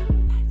 Let's go.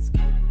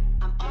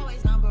 I'm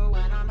always number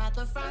one, I'm at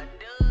the front.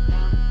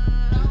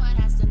 No one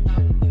has to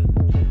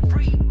know.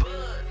 Free bud.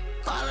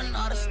 Calling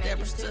all the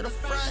steppers to the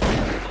front.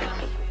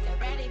 Get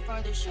ready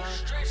for the show. I'm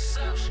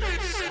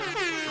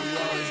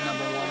always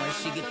number one when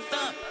she get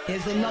thumped.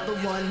 Here's another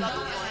one.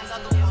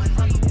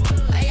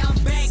 Hey, I'm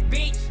back,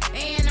 bitch,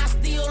 and I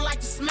still like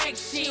to smack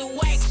shit,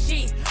 whack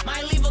shit.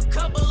 Might leave a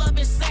couple up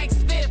in Saks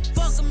Fifth.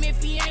 Fuck him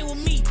if he ain't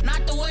with me.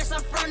 Not the west,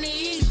 I'm from the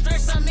east.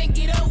 Stretch some and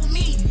get up with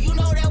me. You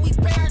know that we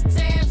pair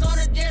tabs on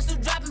the dance, who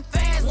dropping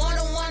fast. One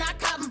on one, I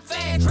cop him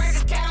fast. Track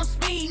a cat on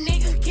speed,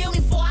 nigga. Kill me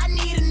before I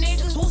need a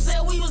nigga. Who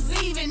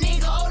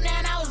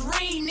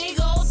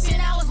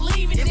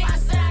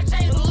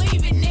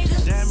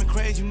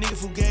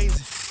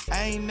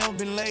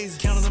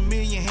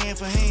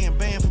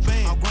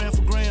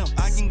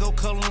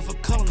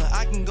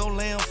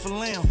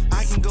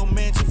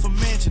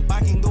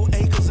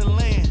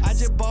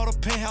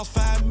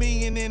House 5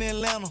 million in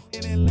Atlanta.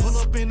 Pull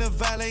up in the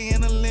valley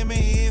in a lemon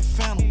head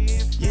phantom.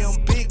 Yeah,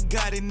 I'm big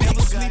got it, never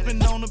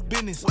sleeping on the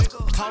business.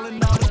 Calling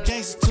all the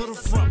gangsters to the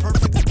front,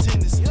 perfect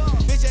attendance.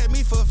 Bitch asked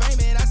me for fame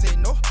and I said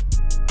no.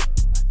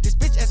 This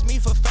bitch asked me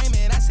for fame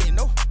and I said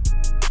no.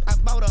 I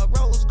bought a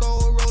rose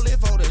gold rollie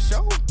for the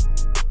show.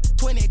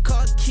 20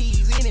 car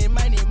keys in it,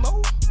 money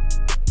more.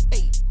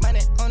 Hey,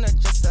 money on the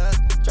dresser,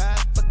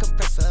 drive for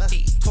compressor.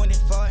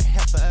 24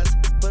 heifers,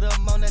 put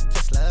them on the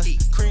Tesla.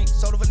 Cream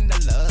soda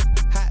vanilla,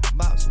 hot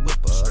box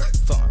whipper,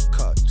 fun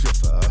car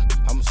dripper.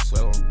 I'm a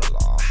swell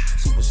umbrella,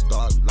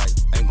 superstar life,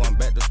 ain't going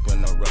back to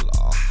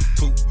Spinnerella.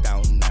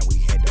 2009 we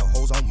had the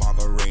hoes on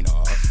Margarina.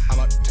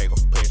 I'ma take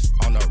a piss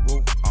on the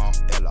roof on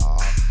Ella.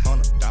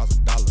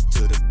 $100,000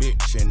 to the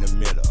bitch in the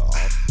middle.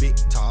 Big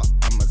top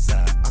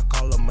Amazon, I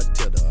call her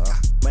Matilda.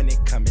 Money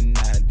coming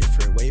out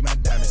different way, my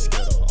diamond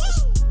skittles.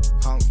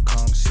 Hong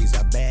Kong, she's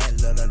a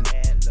bad little.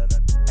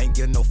 Ain't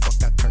give no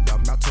fuck, I turned her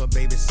mouth to a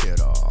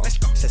babysitter.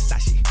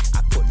 Sasashi,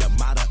 I put the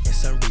model in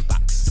some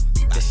Reeboks.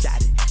 The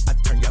shot it, I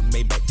turn your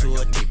Maybach to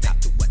a T-top.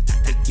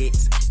 It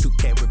gets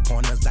 2K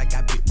pointers, I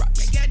got big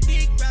rocks.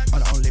 I'm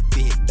the only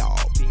big dog.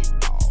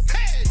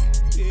 Hey!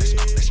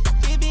 Let's go.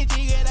 This bitch,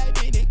 he got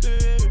like big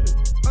girl.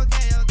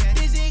 Okay.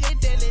 This nigga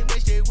telling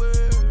what they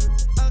were.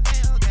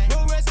 Okay.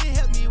 No Rusty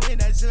help me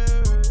when I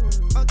serve.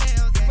 Okay.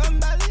 From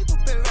Bali to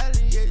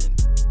Ferrari,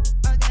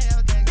 yeah. Okay.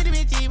 Do the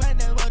bitch, he right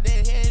now on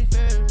that head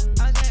first.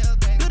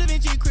 Okay. Do the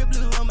bitch, he crib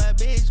blue on my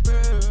bitch, bro.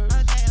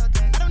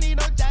 Okay. I don't need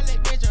no jolly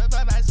bitch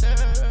for myself.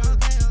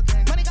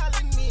 Okay. Money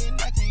calling me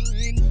and I can't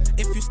read.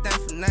 If you stand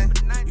for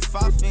nothing, you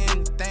fall for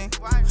anything.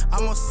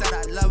 Almost said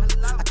I love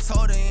her, I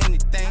told her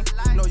anything.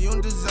 No, you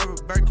don't deserve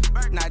a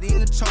Birkin, not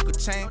even a choker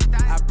chain.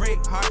 I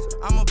break hearts,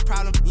 I'm a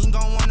problem, you ain't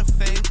gon' wanna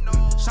fade.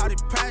 Shawty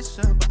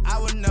pressure, but I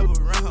would never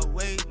run her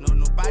way. No,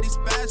 nobody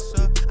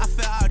special, I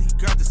feel all these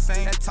girls the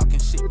same. That talking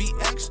shit be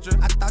extra,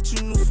 I thought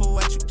you knew for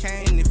what you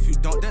came. And if you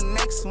don't, the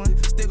next one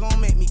still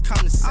gon' make me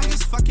come the same. I'm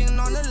just fucking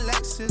on the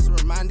Lexus,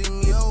 reminding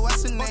me of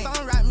what's her name. Both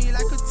don't ride me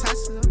like a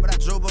Tesla, but I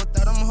drove both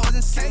of them hoes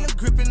insane. Kayla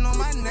gripping on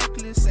my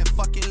necklace, said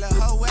fuck it, let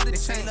her wear the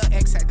chain. Lil'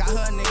 ex had got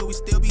her nigga, we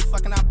still be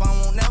fucking, our bond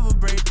won't never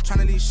break.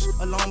 Tryna leave shit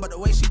alone, but the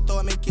way she throw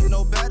it make it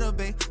no better,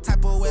 babe.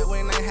 Type of wet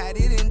when I had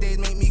it in days,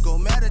 make me go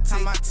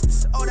meditate. My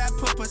oh, that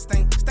purple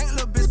stink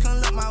little bitch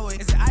couldn't look my way.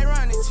 Is it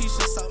ironic?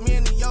 T-shirt suck me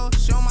in the yo,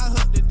 show my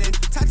hook today.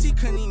 Tati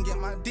couldn't even get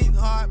my dick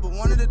hard, but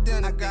one of the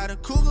den. I got a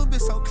cougar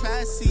bitch so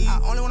classy, I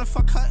only wanna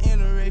fuck her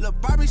in a race. Lil'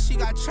 Barbie, she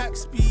got track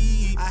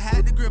speed, I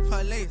had to grip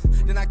her lace.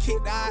 Then I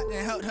kicked her out,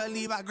 then helped her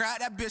leave, I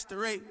grabbed that bitch to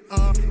rape.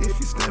 If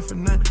you stand for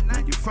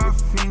nothing, you fall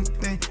for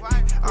anything.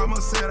 I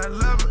almost said I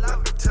love her, I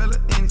could tell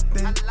her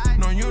anything.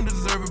 No, you don't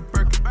deserve a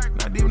Birkin,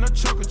 not even a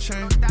choker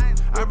chain.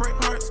 I break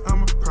hearts,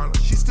 I'm a problem,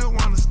 she still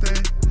wanna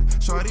stay.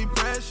 Shorty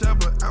pressure,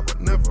 but I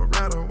would never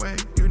ride away.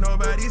 You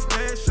nobody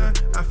special,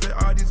 I feel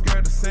all these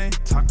girls the same.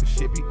 Talking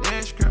shit be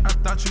extra, I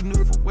thought you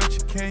knew for what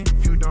you came.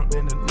 If you don't,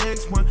 then the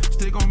next one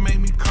still gon' make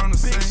me come the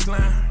same. Big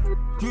slime,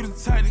 you the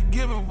type to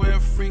give away a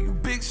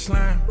freak, big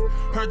slime.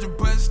 Heard your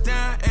bust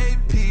down,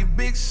 AP,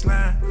 big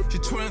slime. She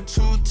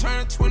 22,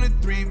 turned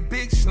 23,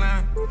 big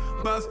slime.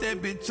 Boss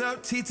that bitch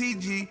up,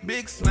 TTG,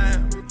 big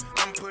slime.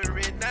 I'm putting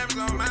red diamonds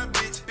on my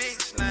bitch,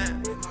 big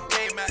slime.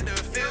 Came out the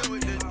field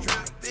with the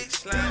drip, big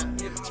slime.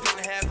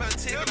 Spent half her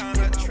ticket on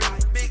her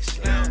trip, big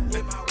slime.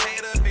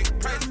 Paid a big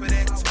price for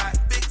that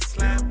twat, big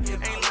slime.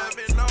 Ain't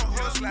loving no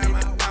hoe slime,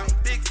 I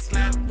want big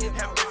slime.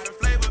 Have different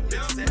flavor,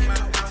 bitches at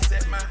my house,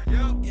 at my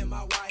in my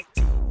white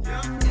tee,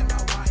 in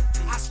my white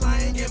tee. I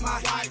slang in my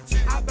white tee,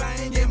 I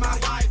bang in my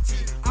white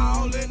tee.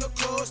 All in the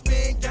club,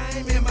 spin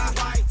game in my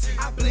white tee.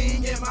 I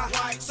bling in my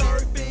white tee,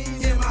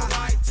 surfing in my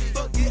white tee.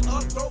 Forget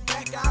up, throw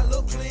back, I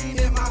look clean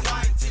in my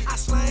white tee. I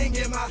slang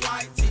in my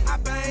white tee, I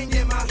bang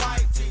in my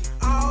white tee.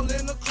 All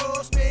in the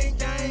club, spin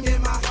game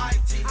in my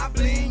white tee. I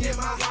bling in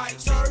my white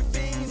tee,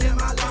 surfing in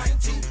my white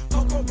tee.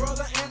 Coco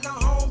brother and the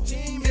home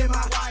team in my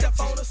white tee. Step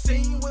on the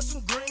scene with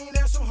some green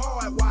and some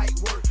hard white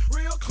work.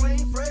 Real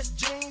clean, fresh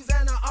jeans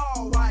and an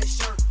all white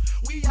shirt.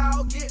 We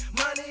all get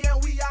money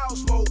and we all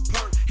smoke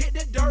perk. Hit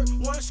the dirt,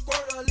 one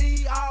squirt or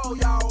leave all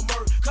y'all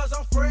murk. Cause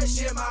I'm fresh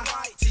in my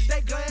white tee.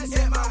 They glance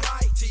at my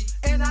white tee.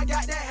 And I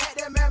got that hat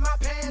that match my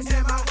pants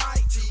and my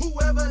white tee.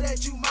 Whoever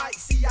that you might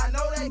see, I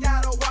know they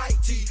got a white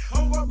tee.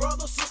 On my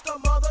brother, sister,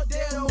 mother,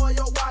 dead or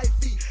your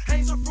wifey.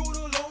 Hangs a Fruit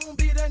of Loom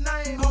be the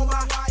name on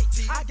my white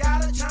tee. I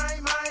got a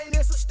chain, mine,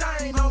 it's a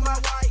stain on my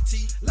white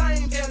tee.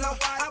 Lame killer,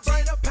 I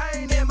bring the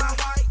pain in my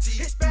white tee.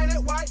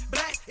 Hispanic, white,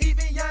 black,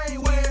 even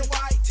yang wearing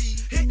white tee.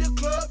 Hit the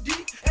club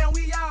deep and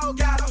we all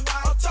got a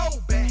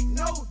throwback,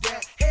 know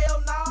that.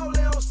 Hell no,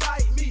 they don't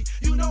sight me.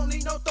 You don't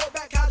need no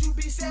throwback, cause you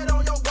be set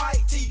on your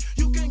white tee.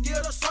 You can get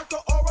a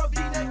circle or a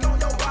V-neck on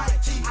your white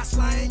tee. I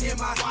slang in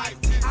my white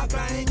tee, I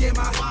bang in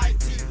my white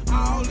tee.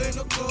 All in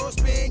the club,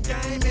 spin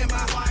game in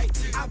my white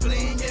tee. I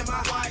bling in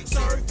my white tee,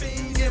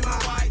 surfing in my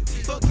white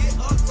tee. Forget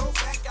up, throw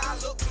back, I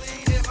look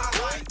clean in my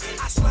white tee.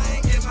 I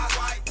slang in my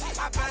white tee,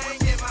 I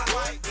bang in my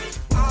white tee.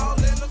 All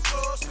in the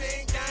club,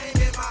 spin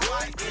game in my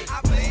white tee. I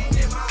bling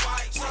in my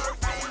white tee,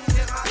 surfing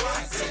in my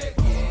white tee.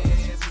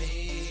 Give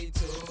me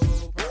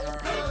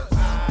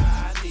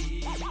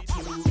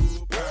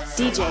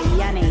DJ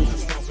Yuni.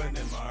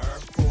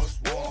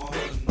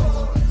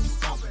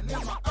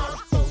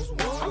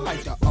 I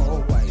like the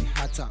all white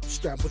high top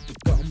strap with the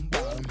gum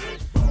bottom.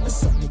 There's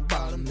something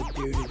about them, the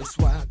dirty, that's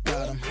why I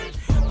got them.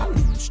 I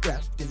leave them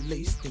strapped and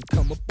laced and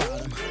come about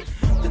them.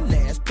 The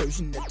last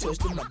person that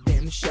touched them, I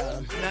damn near shot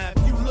him. Now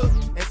if you look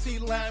and see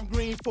lime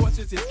green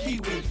forces is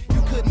kiwi,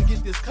 you couldn't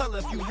get this color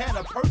if you had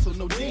a purse or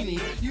no genie.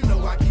 You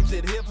know I keeps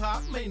it hip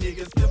hop, man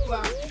niggas flip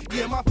flop.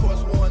 Yeah, my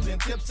Force One's in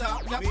tip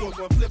top, got Force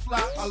One flip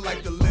flop. I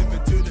like the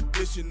limited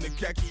edition, the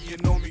khaki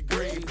and on me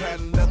green.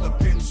 Patent leather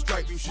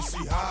pinstripe, you should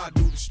see how I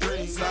do the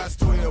string. Size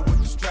 12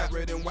 with the strap,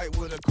 red and white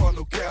with a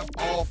cardinal cap.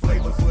 All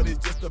flavors, but it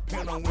just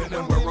depend on when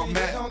and where I'm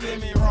at. Don't get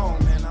me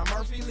wrong, man, I'm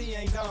Murphy Lee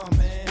ain't dumb,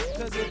 man.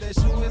 Cause if that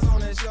shoe is on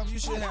that shelf, you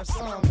should have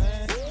some,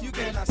 man. You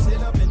cannot sit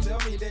up and tell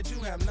me that you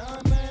have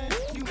none, man.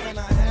 You might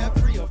not have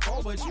 3 or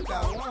 4, but you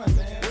got one,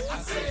 man. I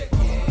said,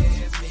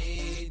 give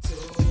me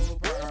 2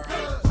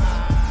 pearls.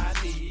 I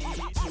need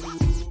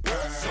 2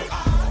 pearls. So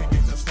I can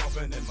get the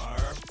stomping in my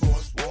Air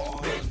Force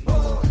One.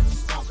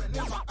 Stomping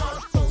in my Air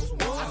Force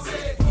One. I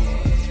said,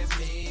 give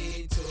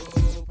me 2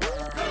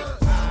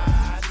 pearls.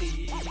 I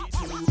need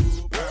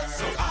 2 pearls.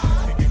 So I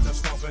can get the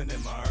stomping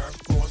in my Air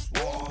Force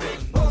One.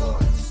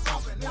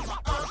 Stomping in my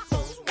Air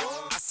Force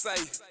One. I say,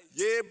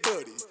 yeah,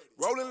 buddy.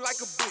 Rolling like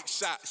a big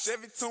shot,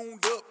 Chevy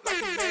tuned up like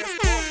a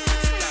NASCAR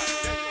stop.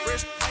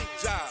 Fresh paint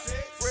job,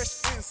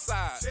 fresh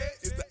inside.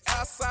 Is the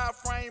outside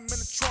frame in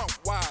the trunk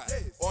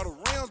wide? Or the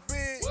rims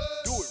big?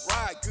 Do it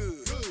right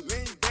good.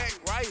 Lean back,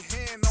 right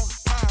hand on the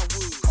pine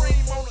wood.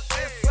 Cream on the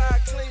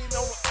inside, clean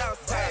on the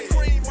outside.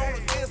 Cream on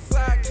the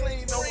inside,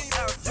 clean on the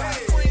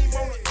outside. Cream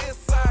on the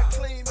inside,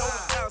 clean on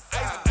the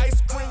outside. Ice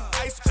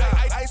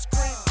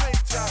cream paint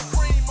job.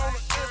 Cream on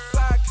the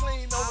inside,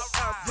 clean on the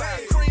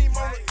outside. Cream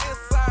on the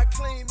inside,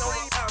 clean on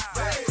the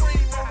outside.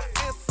 Cream on the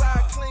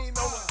inside, clean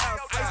on the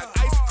outside.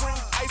 Ice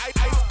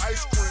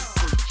cream.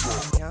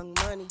 Young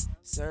Money,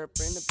 syrup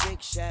in the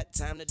big shot.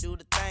 Time to do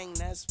the thing,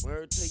 that's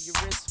word to your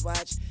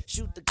wristwatch.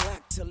 Shoot the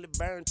Glock till it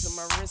burn to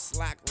my wrist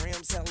lock.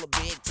 Rims hella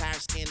big,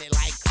 tires skinny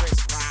like Chris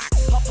Rock.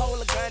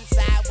 Hold a gun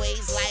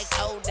sideways like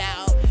old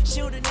dog.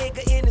 Shoot a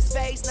nigga in his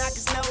face, knock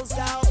his nose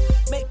off.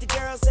 Make the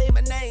girl say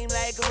my name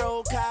like a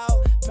roll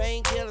call.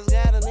 Painkillers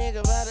got a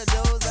nigga by the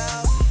doors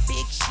off.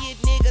 Big shit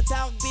nigga,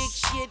 talk big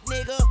shit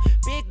nigga.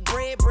 Big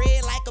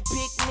bread like a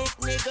picnic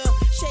nigga.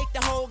 Shake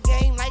the whole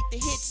game like the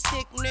hit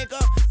stick nigga.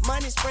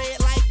 Money spread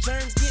like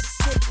germs get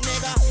sick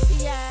nigga.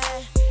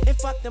 Yeah, and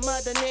fuck them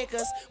other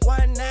niggas.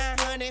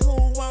 1-900, who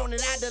want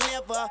it, I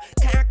deliver.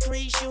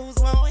 Concrete shoes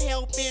won't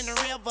help in the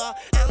river.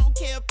 I don't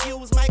care if you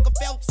was Michael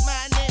Phelps,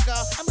 my nigga.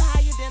 I'm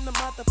higher than the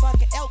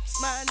motherfucking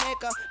Elps, my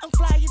nigga. I'm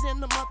flyer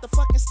than the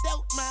motherfucking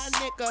Stealth, my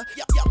nigga.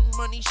 Young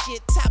Money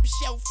shit, top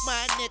shelf,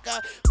 my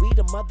nigga. We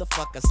the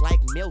motherfuckers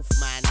like MILF,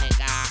 my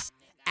nigga.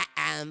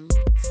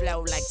 Flow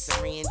like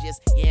syringes.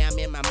 Yeah, I'm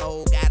in my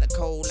mode. Got a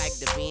cold like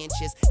Da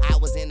Vinci's. I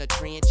was in the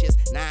trenches.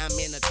 Now I'm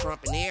in the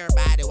Trump. And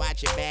everybody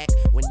watch your back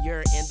when you're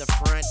in the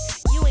front.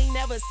 You ain't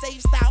never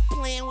safe. Stop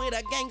playing with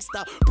a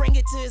gangster. Bring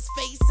it to his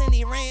face and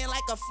he ran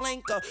like a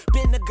flanker.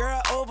 Bend the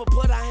girl over,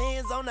 put her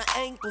hands on her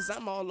ankles.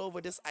 I'm all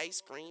over this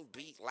ice cream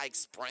beat like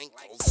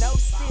sprinkles. No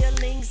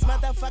ceilings,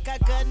 motherfucker,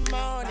 good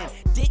morning.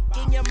 Dick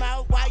in your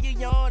mouth while you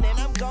yawning.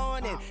 I'm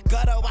going in.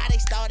 Gutter, why they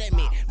started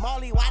me?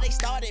 Molly, why they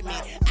started me?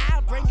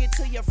 I'll bring it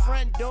to your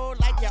front door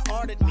like you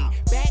ordered me.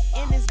 Back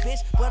in this bitch,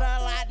 but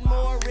a lot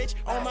more rich.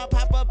 On my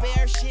Papa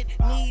Bear shit,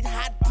 need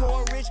hot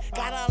porridge.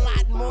 Got a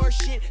lot more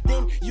shit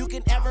than you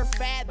can ever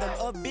fathom.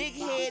 A big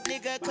head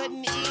nigga couldn't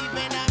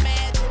even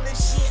imagine the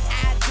shit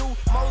I do.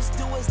 Most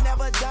do is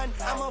never done.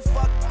 I'ma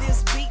fuck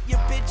this beat, you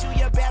bitch,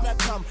 you better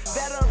come.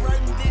 Better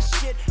run this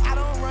shit. I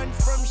don't run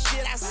from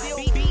shit. I still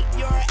beat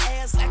your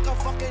ass like a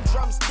fucking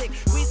drumstick.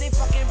 Weezy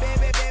fucking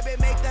baby,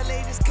 make the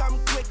ladies come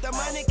quick. The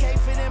money can't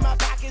fit in my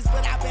pockets,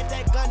 but I bet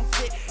that gun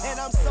fit. And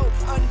I'm so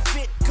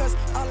unfit, cause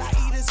all I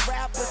eat is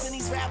rappers. And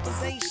these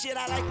rappers ain't shit.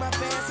 I like my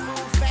fast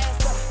food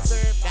faster.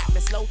 Serve got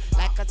me slow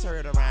like a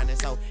turd around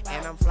this hoe.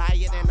 And I'm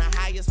flyer than the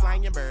highest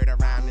flying bird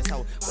around this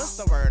hoe. What's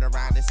the word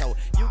around this hoe?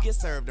 You get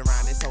served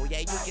around this hoe. Yeah,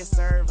 you get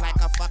served like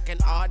a fucking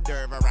hors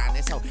d'oeuvre around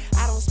this hoe.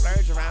 I don't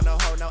splurge around no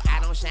hoe, no, I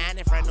don't shine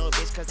in front no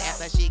bitch. Cause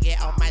after she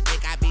get off my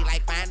dick, I be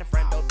like, fine in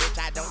front no bitch.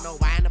 I don't know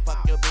why in the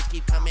fuck your bitch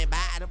keep coming by.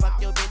 I done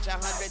fuck your bitch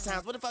 100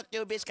 times. What the fuck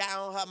your bitch got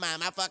on her mind?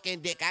 My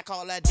fucking dick, I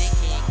call her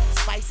dickhead.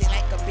 Spicy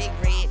like a big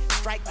red,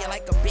 strike you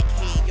like a big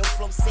head. Your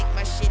flow sick,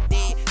 my shit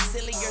dead.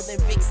 Sillier than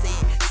Vic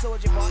said.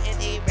 Soldier Boy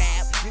and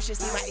A-Rap. You should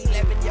see my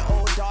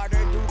 11-year-old daughter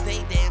do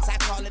they dance. I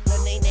call it the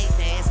Nene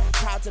dance.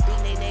 Proud to be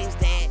Nene's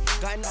dad.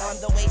 Gun on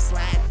the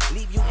waistline,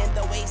 leave you in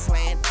the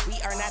wasteland.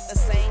 We are not the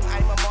same.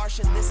 I'm a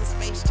Martian. This is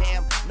Space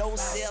Jam. No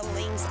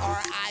ceilings.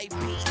 R.I.P.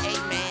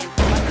 Amen.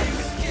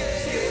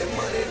 Scared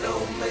money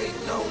don't make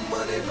no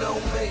money,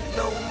 don't make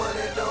no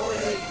money, don't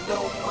hate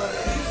no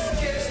money.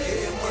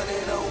 Scared money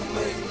don't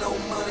make no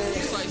money.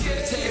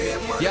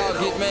 Y'all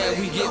get mad,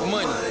 we get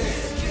money.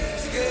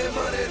 Scared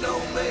money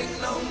don't make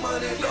no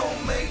money,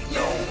 don't make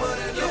no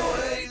money, don't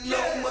hate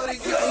no money.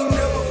 I ain't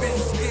never been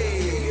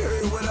scared, you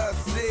heard what I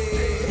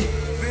said.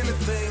 If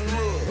anything,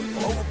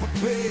 look,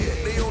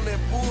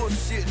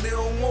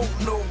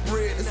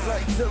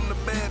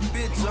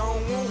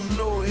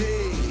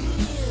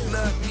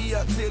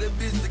 I tell that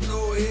bitch to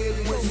go ahead.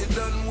 And when she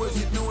done what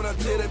she doing, I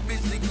tell that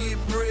bitch to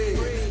get bread.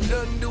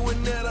 Done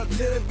doing that, I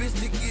tell that bitch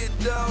to get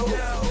dog.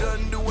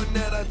 Done doing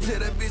that, I tell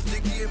that bitch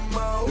to get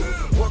mouth.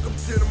 Welcome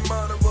to the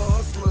mind of a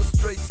hustler,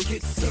 straight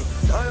schizo.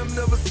 I am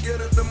never scared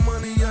of the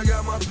money, I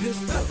got my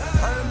pistol.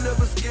 I am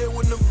never scared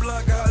when the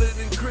block hotter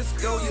than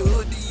Crisco. Your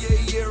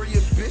hoodie area,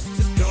 bitch,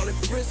 just call it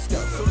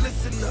Frisco. So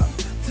listen up,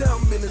 10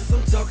 minutes,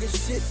 I'm talking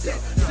shit though.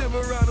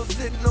 Silverado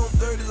sitting on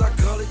 30s, I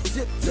call it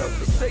tip top.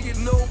 Say it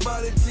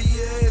nobody to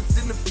your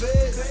ass in the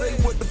fed. Say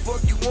what the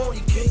fuck you want,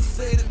 you can't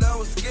say that I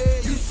was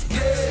scared. You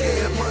scared.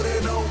 Scared money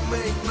don't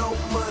make no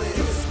money.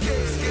 You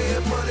scared.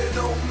 Scared money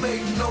don't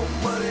make no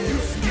money. You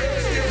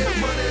scared. Scared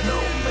money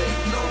don't make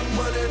no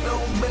money.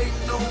 Don't make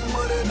no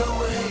money.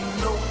 Don't hate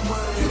no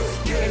money. You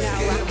scared.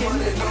 Scared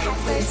money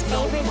don't make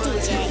no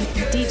money.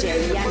 DJ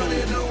Yuni.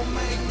 Don't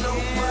make no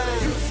money.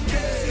 You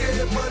scared.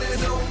 Scared money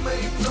don't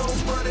make no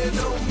money.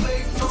 Don't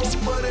make no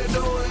money.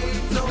 Don't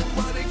hate no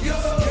money. You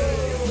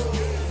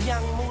scared.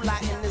 Young moolah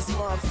in this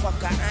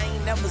motherfucker. I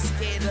ain't never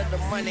scared of the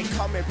money.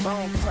 Call me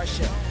bone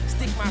crusher.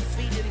 Stick my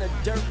feet in the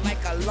dirt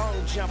like a long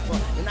jumper.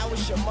 And I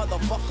wish your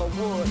motherfucker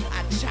would.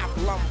 I chop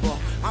lumber.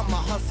 I'm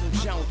a hustle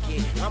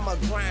junkie. I'm a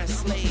grind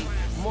slave.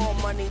 More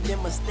money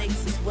than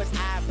mistakes is what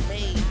I've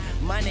made.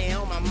 Money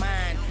on my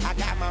mind. I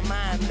got my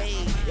mind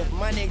made. If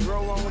money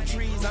grow on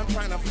trees, I'm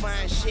trying to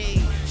find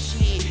shade.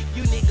 Shit,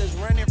 you niggas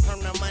running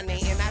from the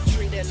money and I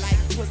treat it like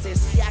pussy.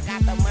 See, I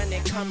got the money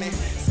coming.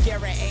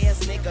 Scary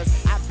ass niggas.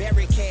 I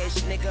bury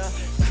cash, nigga.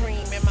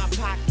 Cream in my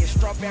pocket.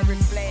 Strawberry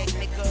flag,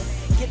 nigga.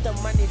 Get the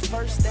money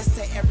first, that's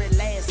to every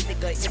last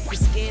nigga. If you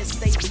scared,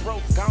 stay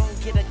broke, gon'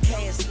 get a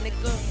cash,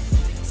 nigga.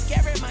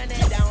 Scary money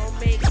don't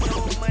make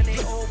no money.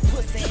 Old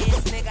pussy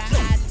ass nigga,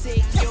 I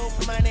take your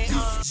money.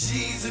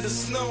 Jeezy the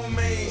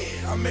snowman,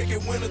 I make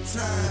it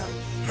wintertime.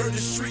 Heard the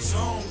streets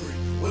hungry.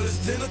 Well, it's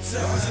dinner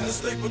time. In the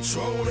state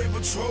patrol, they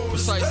patrol.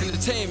 Precise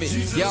Entertainment.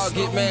 Y'all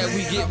get mad,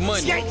 we get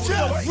money.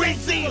 Three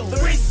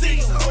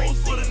seats, old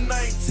for the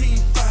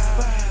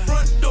 19.5.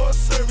 Front door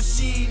service,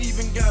 she ain't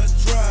even got a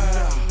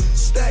drive.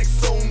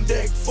 Stacks on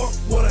deck, fuck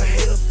what a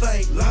hater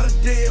think. Lot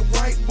of dead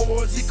white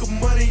boys, equal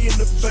money in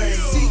the bank.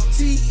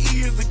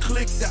 CTE is a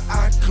clique that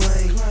I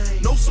claim.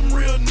 Know some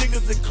real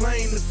niggas that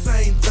claim the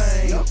same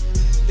thing.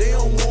 They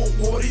don't want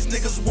war, these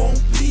niggas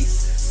want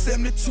peace.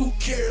 72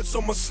 carats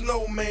on my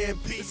snowman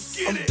piece.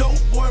 I'm dope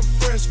boy,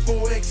 fresh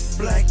 4X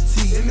black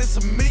tea. And it's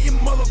a million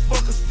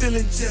motherfuckers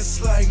feeling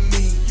just like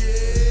me.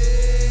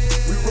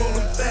 We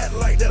rollin' fat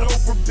like that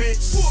Oprah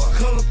bitch.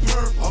 Color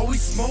purple, all we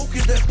smoke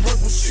is that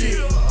purple shit.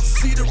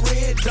 See the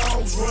red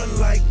dogs run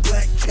like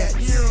black cats.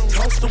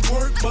 Toss the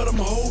work, but I'm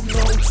holding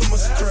on to my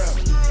strap.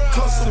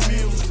 Hustle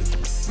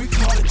music, we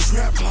call it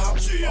trap hop. A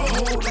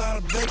whole lot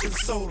of baking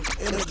soda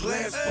in a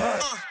glass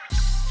pot.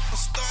 I'm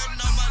starting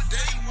out my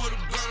day with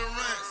a blunt of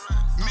rants.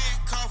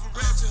 Mid-coffee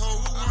ratchet hoe,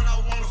 who one I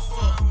wanna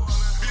fuck?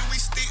 Then we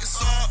stick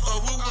side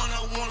up, who one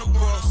I wanna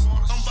bust?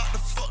 I'm about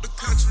to fuck the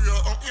country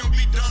up, I'm MB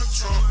Donald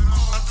Trump.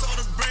 I told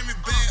her bring me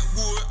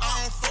backwood,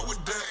 I don't fuck with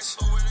Dutch.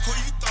 Who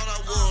you thought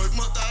I was?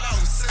 Must thought I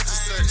was such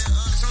and such.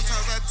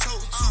 Sometimes I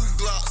tote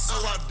 2 Glocks, so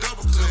I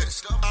double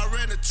clutch. I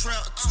ran the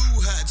trap too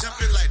high,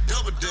 jumping like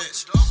double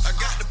dutch. I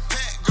got the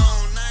pack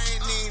gone, I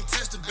ain't even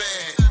touched the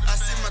bag. I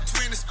see my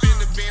twin spin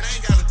the bin, I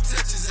ain't gotta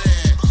touch his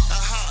ass. I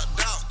hopped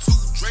out 2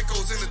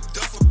 Dracos in a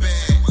duffel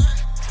bag.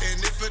 And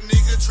if a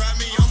nigga try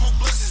me, I'ma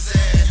bust his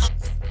ass.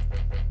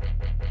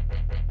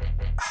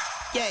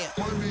 Yeah.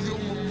 Money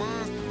on my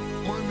mind,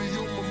 money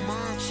on my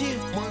mind,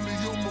 money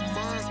on my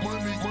mind,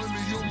 money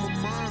on my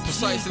mind.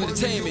 Precise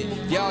Entertainment.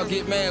 Y'all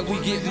get mad, we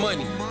get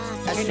money.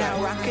 You're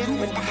now rocking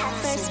with the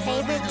Heifer's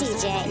favorite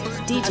DJ,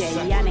 DJ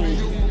Yuni.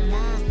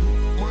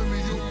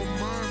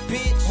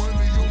 Bitch.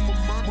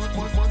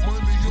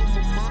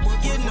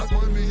 You know.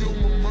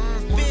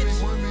 Bitch.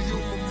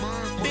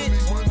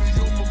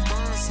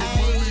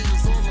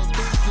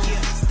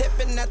 Yeah.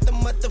 Stepping out the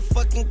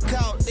motherfucking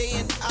cow, day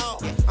and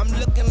out. I'm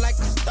looking like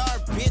a star,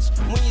 bitch.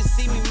 When you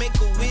see me make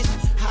a wish,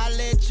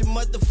 holla at your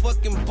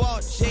motherfucking ball,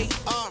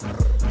 JR.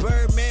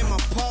 Birdman, my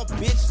paw,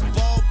 bitch.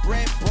 Ball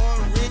bred,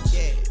 born rich.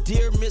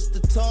 Dear Mr.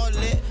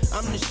 Toilet,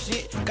 I'm the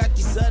shit. Got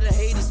these other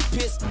haters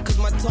pissed, cause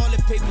my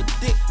toilet paper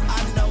thick,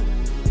 I know.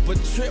 But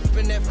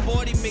trippin' that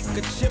 40 make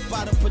a chip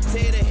out of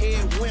potato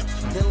head wimp.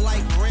 Then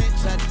like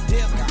ranch, I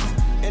dip.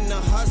 And the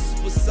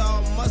hustle was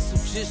all muscle,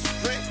 just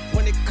strength.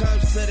 When it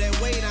comes to that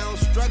weight, I don't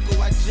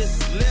struggle, I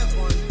just live.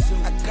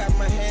 I got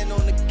my hand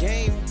on the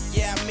game,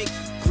 yeah, I make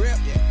it grip.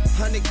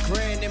 100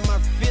 grand in my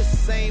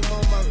fist, same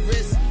on my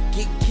wrist.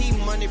 Get key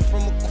money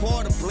from a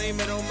quarter, blame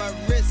it on my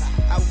wrist.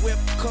 I whip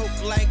coke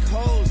like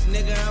hoes,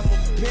 nigga, I'm a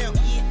pimp.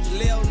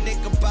 Lil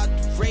nigga about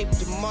to rape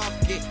the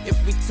market. If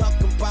we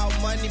talking about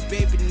money,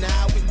 baby,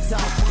 now we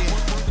talking.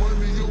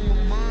 Money on my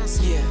mind,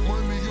 yeah.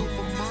 Money on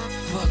my mind,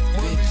 fuck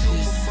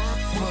bitches,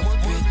 fuck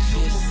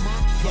bitches,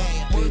 fuck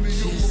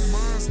bitches.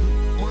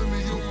 Get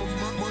money, get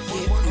money,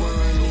 get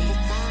money,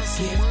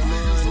 yeah.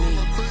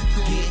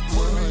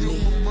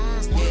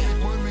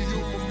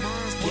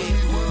 Get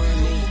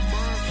money,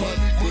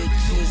 fuck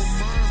bitches,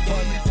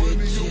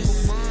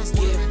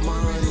 get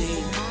money,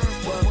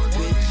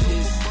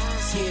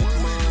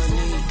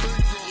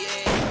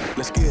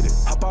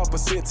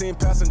 16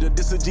 passenger.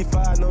 This a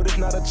G5, no, this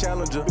not a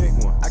Challenger. Big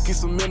one. I keep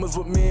some members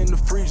with me in the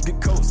fridge,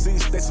 get coat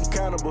seats, they some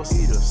cannibals.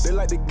 Eaters. They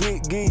like to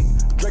geek.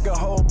 Drink a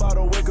whole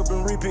bottle, wake up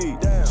and repeat.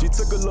 Damn. She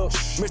took a look,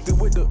 mixed it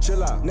with the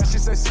chill out. Now she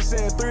say she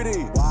saying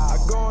 3D. Wow. I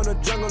go in the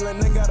jungle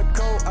and they got a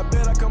coat. I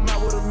bet I come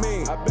out with a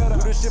mean. I bet I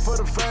do this shit for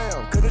the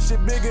fam, cause this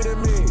shit bigger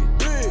than me.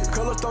 Big.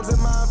 Color stones in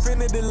my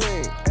infinity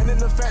lane. And in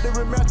the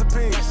factory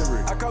masterpiece.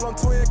 I call him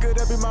twin, could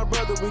that be my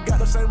brother? We got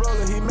the same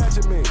roller, he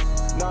matching me.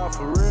 Nah,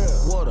 for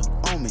real. Water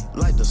on me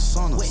like the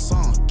sun of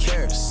sun.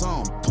 Carrots,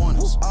 some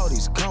pointers. All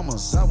these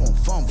commas, I want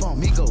fun.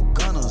 Me go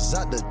gunners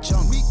out the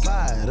jungle.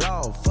 Buy it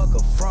all, fuck a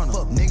fronter.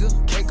 Fuck nigga,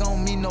 cake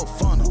on me, no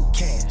funnel.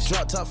 Cash.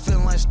 Drop top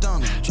feeling like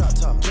stunner. Drop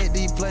top.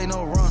 KD play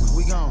no runner.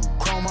 We gon'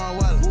 chrome my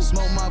wallet.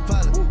 Smoke my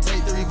pilot.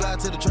 Take 3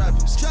 vibe to the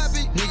tropics.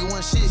 Nigga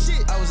want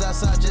shit. I was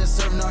outside just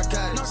serving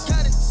narcotics.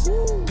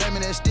 Pay me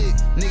that stick.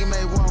 Nigga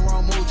made one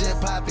wrong move, just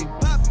poppy.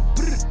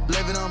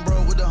 Living on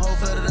bro with the whole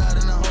flooded out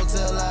in the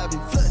hotel lobby.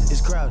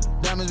 It's crowded.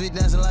 Diamonds be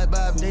dancing like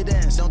Bobby. They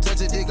dance. Don't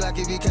touch a dick like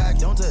it be cocky.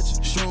 Don't touch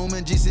it. Shroom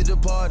and GC the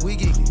party. We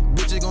geeky.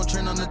 Bitches gon'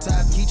 trend on the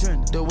top. Keep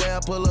trending. The way I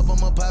pull up,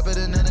 I'ma pop it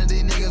and none of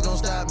these niggas gon'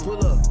 stop me.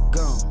 Pull up.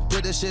 Gone.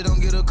 Put that shit on,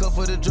 get a cup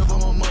for the drip.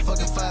 I'm a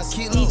motherfucking 5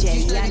 kilos.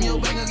 Keep stacking your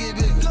bank, get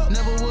bigger.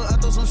 Never would. I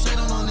throw some shit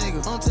on no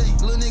nigga. On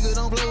tape. Little nigga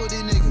don't play with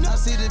these niggas. I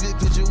see the big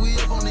picture. We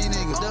up on these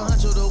niggas. The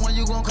huncho, the one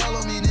you gon' call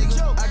on me, nigga.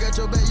 I got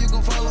your back, you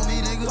gon' follow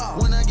me, nigga.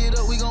 When I get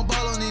up, we gon'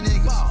 ball on these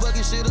niggas.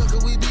 Fucking shit up,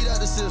 cause we beat out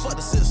the system. Fuck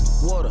the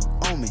system. Water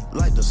on me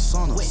like the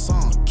sun of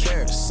sun.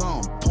 Carrots,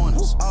 some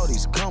pointers. All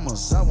these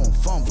commas, I want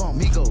fun.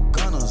 Me go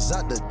gunners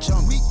out the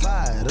jungle.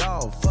 Buy it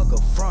all, fuck a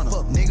fronter.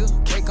 Fuck nigga,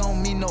 cake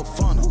on me, no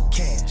funnel.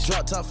 Cash.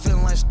 Drop top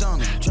feeling like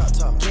stunner. Drop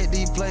top.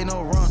 KD play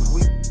no runner.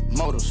 We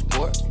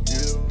motorsport.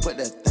 Put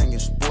that thing in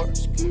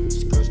sports.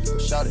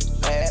 Shot it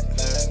bad.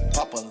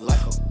 Pop it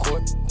like a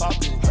court.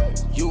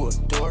 You a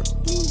dork.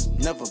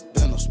 Never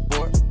been a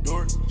sport.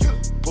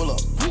 Pull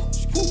up.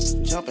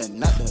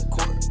 Jumping out the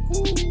court.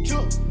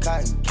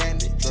 Cotton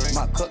candy.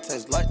 My cup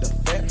tastes like the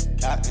fair.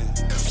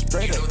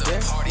 Straight up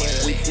there.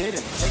 We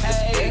didn't take the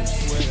stairs.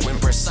 When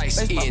Precise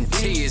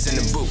ENT is in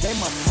the booth. They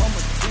my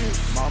mama tears.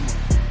 Mama.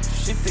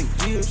 Shit think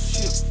gear.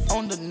 Shit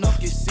on the nuff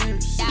get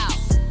serious.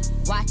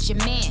 Watch your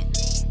man.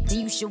 Then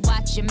you should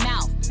watch your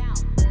mouth.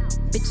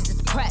 Bitches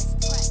is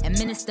pressed.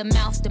 Administer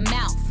mouth to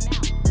mouth.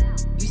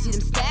 You see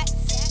them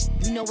stats?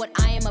 You know what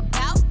I am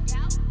about?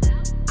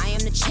 I am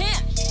the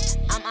champ.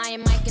 I'm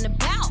Iron Mike and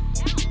about.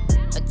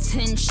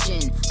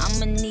 Attention,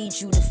 I'ma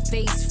need you to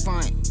face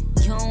front.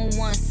 You don't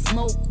want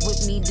smoke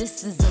with me,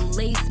 this is a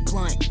lace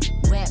blunt.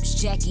 Raps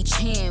Jackie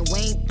Chan, we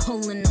ain't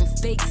pulling them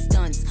fake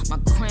stunts. My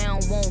crown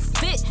won't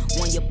fit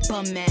on your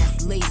bum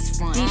ass lace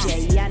front.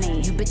 DJ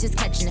Yuni. You bitches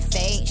catching the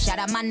fade, shout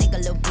out my nigga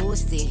Lil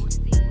Boosie.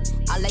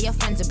 All of your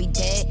friends will be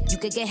dead, you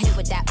could get hit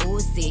with that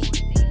Uzi.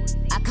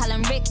 I call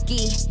him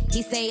Ricky,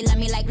 he say he love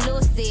me like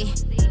Lucy.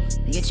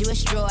 Get you a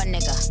straw,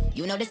 nigga.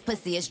 You know this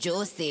pussy is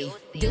juicy.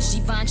 This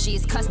Givenchy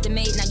is custom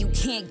made, now you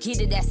can't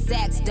get it at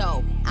Saks,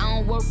 though. I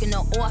don't work in the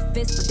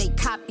office, but they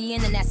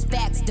copying and that's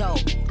facts, though.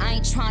 I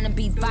ain't trying to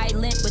be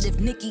violent, but if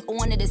Nicki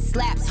on it, it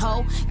slaps,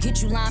 ho.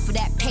 Get you line for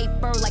that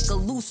paper like a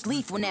loose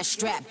leaf when that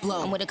strap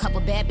blow. I'm with a couple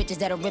bad bitches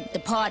that'll rip the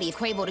party. If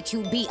Quavo the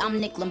QB,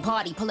 I'm Nick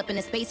Lombardi. Pull up in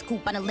a space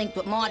coupe, I done linked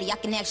with Marty. I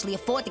can actually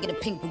afford to get a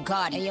pink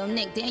Bugatti. Hey, yo,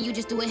 Nick, damn, you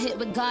just do a hit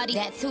with Gotti.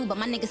 That too, but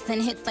my niggas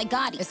send hits like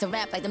Gotti. It's a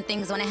rap like them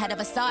things on the head of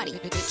a Saudi.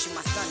 Bitch, you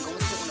my son, go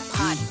and sit on the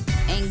potty.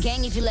 Ain't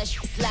gang if you let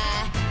shit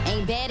slide.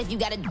 Ain't bad if you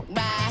got a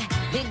ride.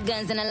 Big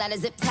guns and a lot of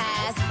zip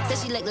ties.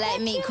 Says she look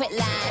like me, quit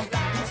lying.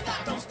 Don't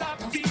stop, don't stop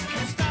the beat,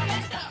 don't stop,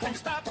 don't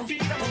stop the beat,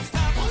 don't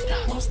stop, don't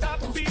stop, don't stop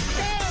the beat.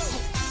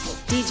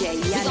 DJ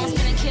Yuni. We gon'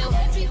 spin and kill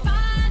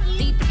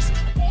everybody,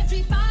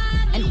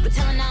 and we're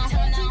telling now.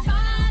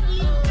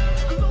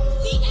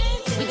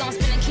 We gon'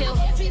 spin and kill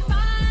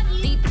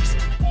everybody,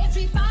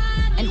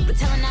 and we're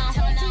telling now.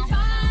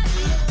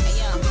 Hey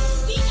yo,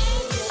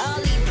 all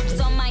these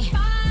bitches on my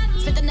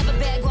spent another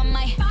bag on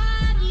my.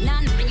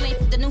 Nah, you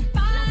ain't the new.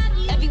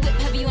 Every whip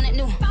heavy on it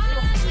new.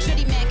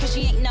 Shitty mad 'cause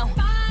she ain't know.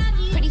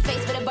 Pretty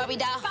face with a Barbie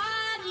doll.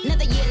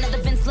 Another year,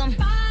 another Vince Lum.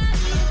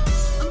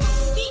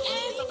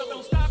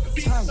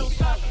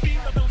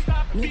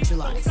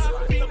 Neutralize.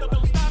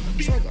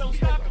 Trigger.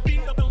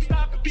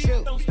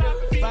 Shoot.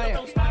 Fire.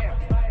 Fire.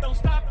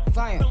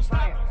 Fire.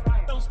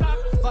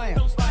 Fire.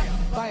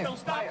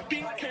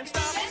 We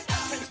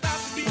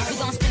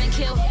gon' spin and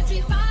kill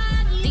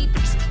deep.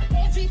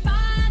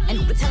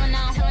 And we're telling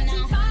now.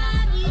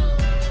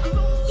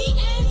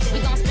 We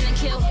gon' spin and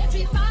kill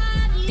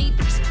deep.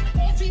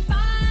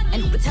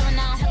 And we're telling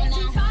now.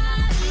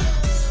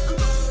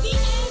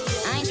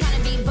 I ain't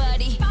tryna be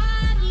buddy.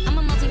 I'm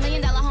a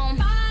multi-million-dollar home.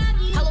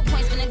 Hollow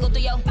points finna go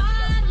through yo.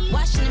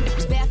 Washing them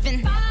bitches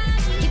bathing.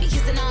 Give you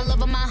kissing all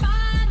over my.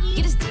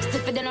 Get his dick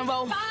stiffer than a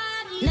roll.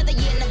 Another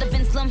year, another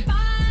Vince Lum.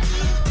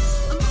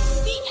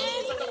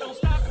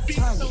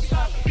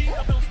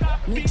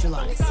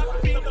 Neutralize.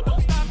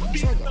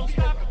 Trigger.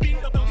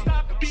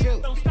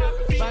 Shoot.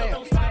 Fire.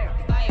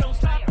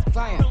 Fire.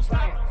 Fire.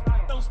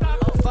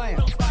 Fire.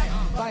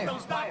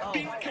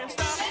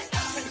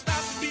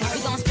 We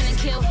gon' spin and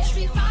kill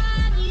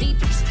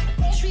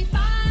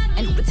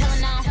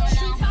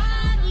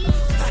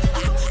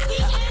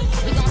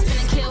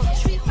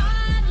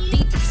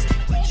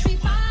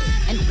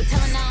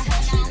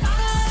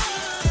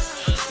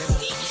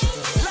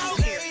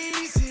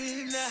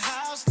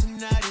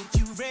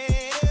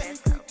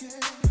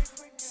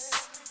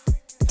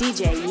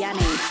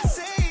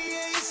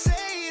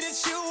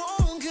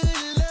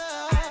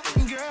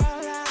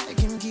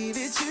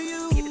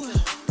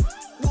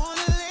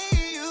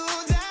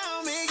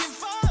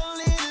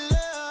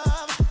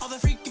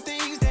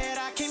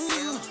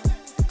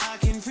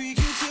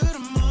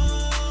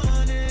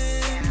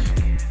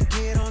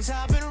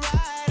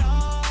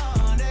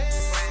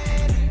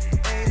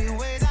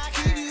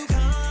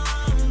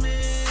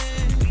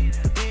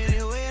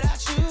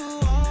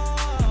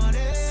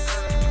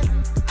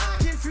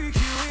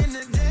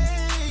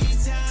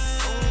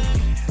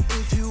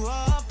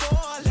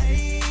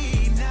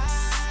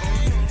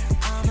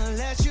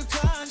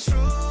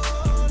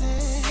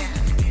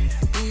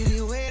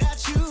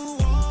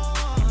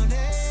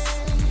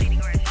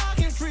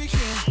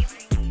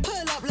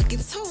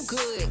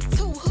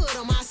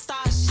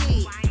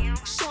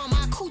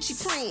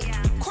print.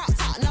 Crop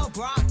top, no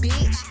bra,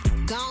 bitch.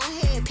 Go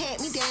ahead, pat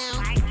me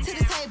down. To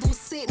the table,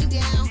 sit me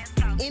down.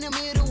 In the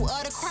middle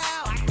of the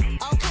crowd.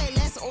 Okay,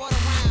 let's order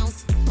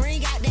rounds.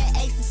 Bring out that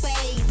ace of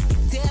spades.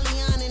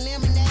 Delion and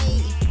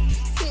lemonade.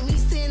 Sit me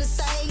center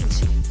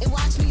stage. And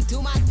watch me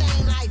do my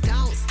thing like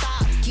don't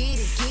stop. Get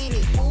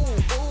it, ooh,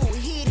 ooh,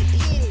 hit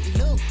it,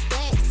 look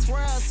back,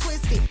 swirl,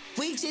 twist it.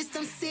 We just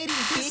some city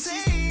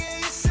bitches.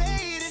 You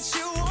say that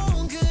you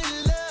want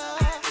good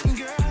love,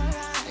 girl,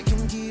 I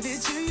can give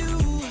it to you.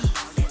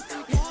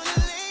 Wanna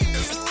lay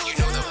you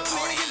down,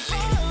 make it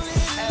fall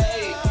in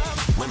Hey,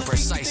 when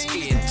Precise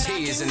ENT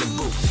is in the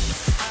booth.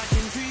 I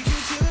can freak you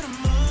till the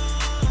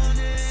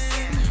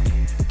morning.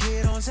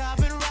 Get on top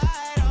and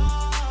ride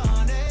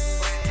on it.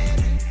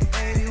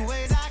 Any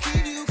ways I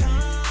keep you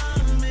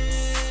coming.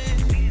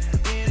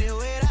 Any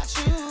way that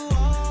you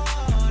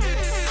want it.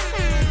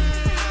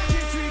 I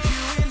can freak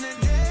you in the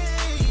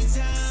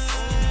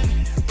daytime.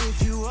 If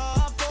you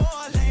up for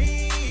a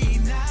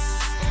late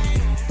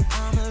night,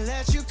 I'ma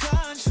let you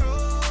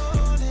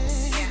control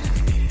it.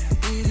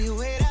 Any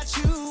way that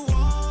you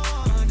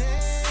want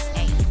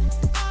it.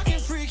 I can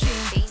freak you.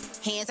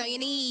 Hands on your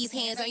knees,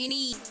 hands on your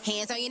knees,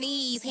 hands on your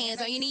knees,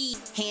 hands on your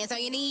knees, hands on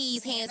your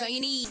knees, hands on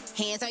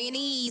your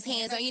knees,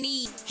 hands on your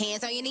knees,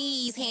 hands on your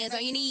knees, hands on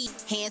your knees,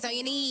 hands on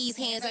your knees,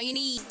 hands on your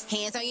knees,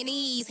 hands on your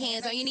knees,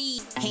 hands on your knees, hands on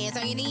your knees, hands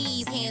on your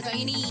knees, hands on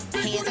your knees,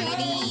 hands on your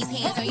knees,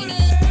 hands on your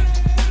knees.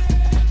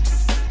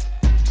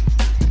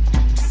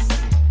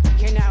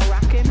 You're now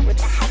rocking with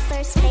the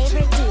Heifer's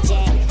favorite DJ,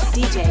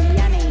 DJ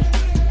Yuni.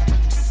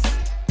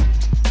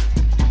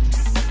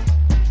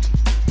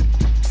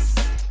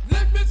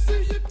 Let me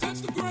see you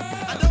touch the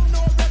ground. I don't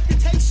know a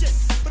reputation,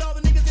 but all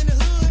the niggas in the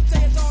hood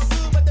say it's all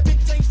good, but the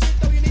bitch ain't shit,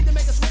 though you need to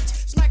make a switch.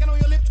 Smacking on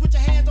your lips with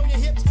your hands on your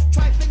hips,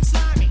 trifling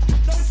slimy.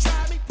 Don't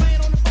try me,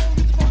 playing on the phone,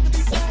 you supposed to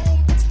be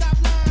home. Bitch, stop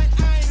lying,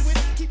 I ain't with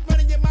it. Keep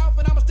running your mouth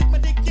and I'ma stick my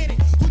dick in it.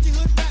 Hoochie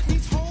hood rap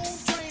needs home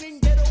training,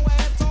 ghetto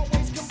ass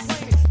always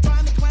complaining.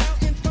 Trying to clown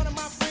in front of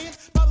my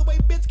friends. By the way,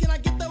 bitch, can I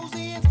get those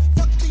ends?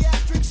 Fuck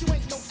theatrics, you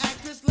ain't no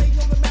actress. Lay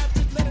on the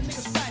mattress, let a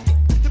nigga smack it.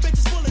 The bitch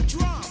is full of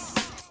drama.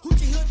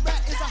 Hoochie hood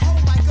rat is a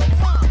hoe like a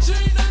mom. She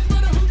ain't nothing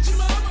but a hoochie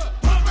mama.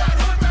 Hood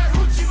rat,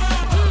 hoochie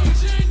mama.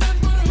 She ain't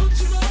nothing but a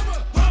hoochie mama.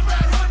 Hood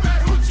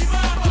rat, hoochie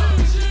mama.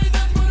 She ain't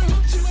nothing but a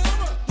hoochie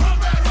mama.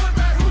 Hood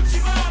rat,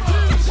 hoochie mama.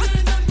 She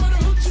ain't nothing but a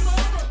hoochie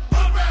mama.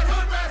 Hood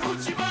rat,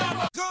 hoochie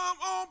mama. Come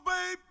on,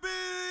 baby,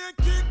 and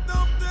kick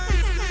them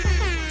daisies.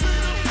 Play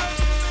them girls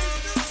when the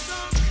daisy do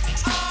something.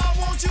 I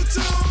want you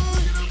to.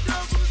 Look at them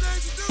girls when the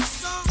daisy do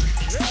something.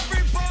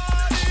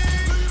 Everybody.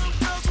 Look at them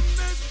girls when the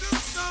daisy do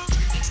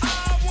something.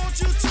 I want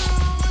you to.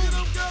 Look at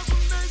them girls when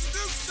the daisy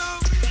do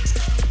something.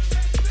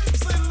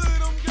 Say look at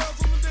them girls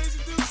when the daisy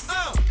do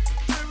something.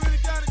 They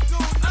really got it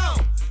going on.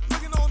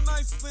 Looking all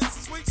nice and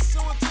sweet,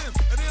 showing them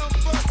and them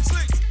butt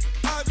cheeks.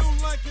 I do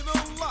like it a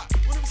lot.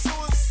 When I'm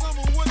showing some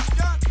of what you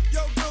got,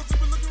 yo girls they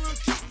be looking real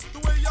cute. The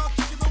way y'all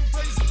kicking them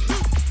daisies do.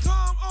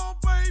 Come on,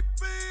 baby,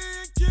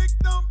 and kick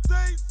them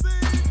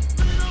daisies.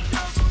 Look at them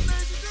girls when the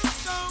daisy do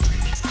something.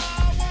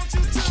 I want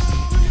you to.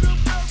 Look at them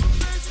girls when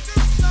the daisy do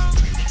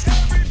something.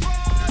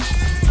 Everybody.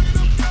 Look at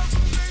them girls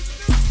when the daisy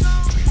do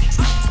something.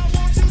 I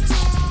want you to.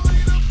 Look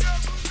at them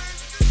girls when the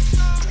daisy do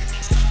something.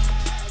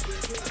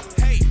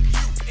 Hey,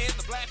 you and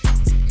the black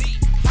boots need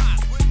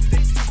highs with the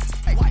daisy.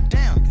 Hey, white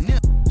down,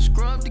 nip,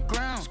 scrub the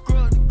ground,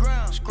 scrub the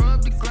ground,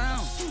 scrub the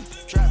ground,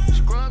 trap,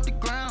 scrub the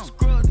ground,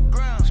 scrub the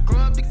ground,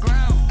 scrub the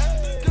ground,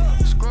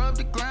 scrub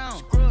the ground,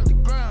 scrub the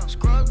ground,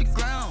 scrub the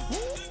ground,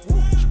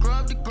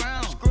 scrub the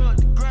ground, scrub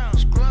the ground,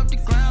 scrub the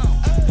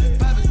ground.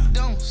 Pop it,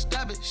 don't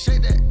stop it,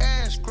 shake that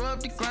ass,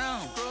 scrub the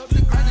ground.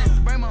 I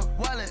didn't bring my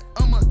wallet,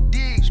 I'ma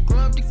dig,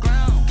 scrub the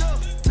ground.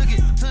 Took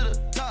it to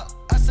the top,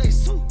 I say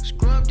sue,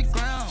 scrub the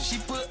ground. She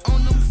put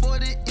on them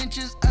 40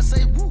 inches, I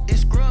say woo, it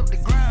scrub the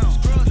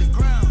ground, scrub the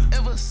ground.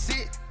 Ever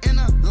sit in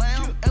a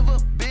lamb, ever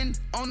been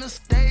on the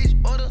stage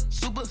or the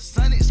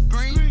supersonic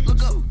screen?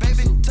 Look up,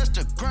 baby, touch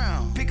the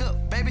ground. Pick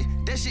up, baby,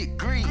 that shit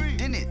green.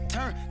 Then it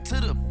turn to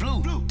the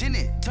blue, then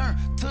it turn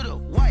to the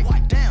white.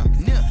 Down,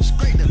 nip,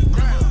 scrape the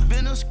ground.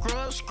 Been a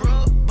scrub,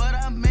 but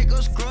I make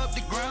her scrub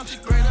the ground.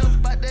 Straight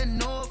up out that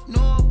north,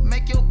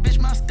 make your bitch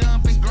my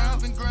stomping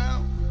ground. No,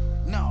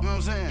 you know what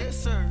I'm saying?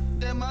 Yes, sir.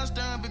 That my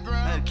stomping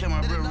ground. I had to kill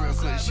my brother real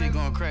quick. Shit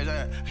going crazy.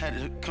 I had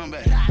to come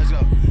back. Let's go.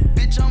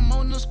 Bitch, I'm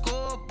on the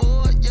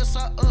scoreboard. Yes,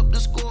 I up the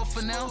score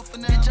for now.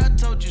 Bitch, I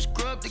told you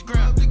scrub the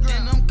ground.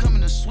 Then I'm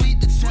coming to sweep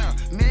the town.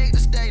 Make the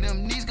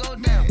stadium, knees go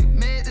down.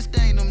 Make the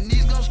stadium,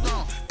 knees go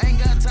strong. Ain't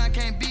got time,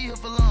 can't be here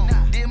for long.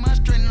 Did my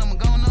straight, I'm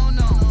going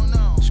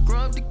on.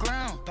 Scrub the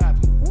ground.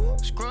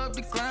 Scrub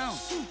the ground.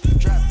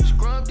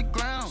 Scrub the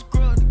ground.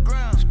 Scrub the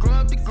ground.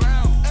 Scrub the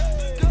ground.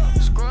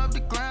 Scrub the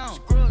ground.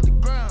 Scrub the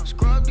ground.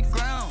 Scrub the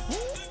ground.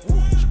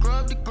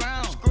 Scrub the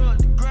ground. Scrub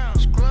the ground.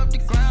 Scrub the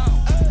ground.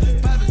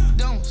 Pop it,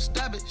 don't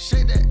stop it,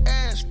 shake that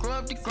ass,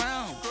 scrub the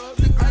ground.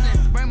 I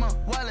didn't bring my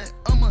wallet,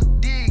 I'ma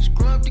dig,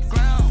 scrub the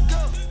ground.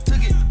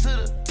 Took it to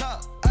the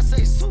top, I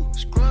say sue,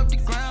 scrub the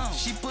ground.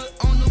 She put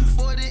on them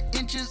 40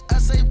 inches, I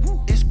say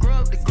woo, it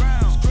scrub the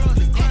ground. Scrub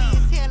the ground. Petty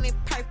as hell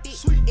and perfect.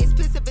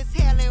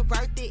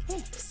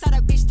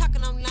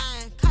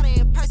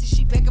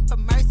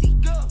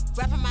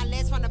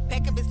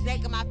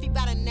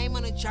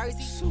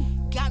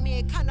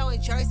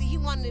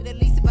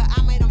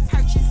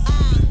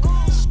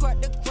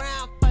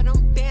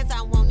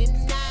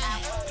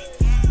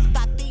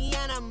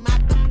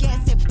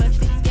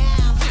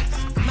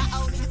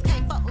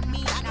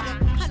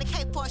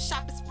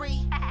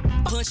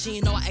 she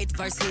ain't know I ate the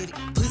verse hit it.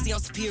 Pussy on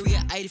superior,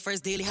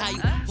 81st daily. How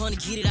you wanna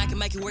get it? I can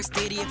make it work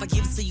steady. If I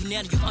give it to you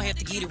now, you gon' have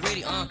to get it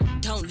ready.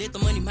 Don't let the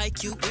money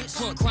make you.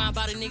 Crying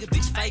about a nigga,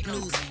 bitch, fake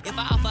news. If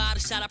I offer out a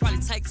shot, I probably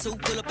take two.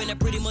 Pull up in that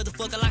pretty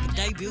motherfucker like a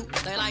debut.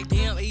 They like,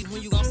 damn, E,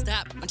 when you gon'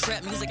 stop? When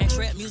trap music ain't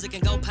trap music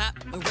and go pop.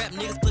 When rap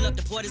niggas pull up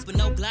the parties with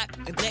no Glock.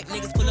 When black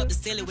niggas pull up the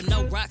celly with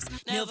no rocks.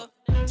 Never.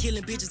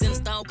 Killing bitches in a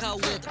stone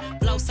cold weather.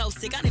 Blow so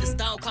sick, I need a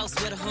stone cold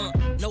sweater,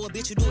 Know a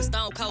bitch who do a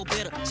stone cold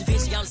better.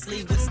 Javinci on the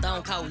sleeve with a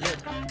stone cold leather.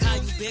 Call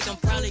you big, I'm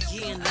probably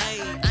getting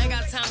laid. I ain't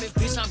got time if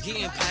bitch, I'm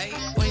getting paid.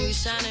 When you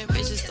shining,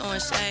 bitches throwing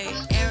shade.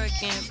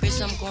 Arrogant,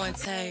 bitch, I'm going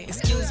tay.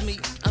 Excuse me,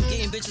 I'm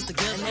getting bitches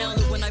together. And now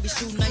look when I be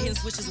shooting, I hitting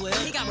switches well.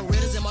 He got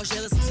Berettas and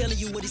Margellas. I'm telling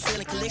you what he's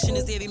selling. Collection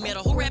is heavy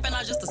metal. Who rapping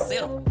out just to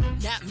sell?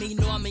 Not me,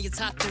 no, I'm in your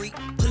top 3.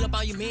 Pull up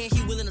on your man,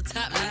 he willing to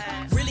top me.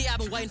 Really, I've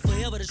been waiting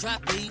forever to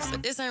drop these.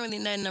 But this ain't really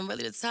nothing, I'm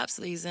really the top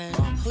sleeves in.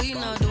 Who you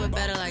know do it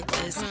better like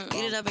this?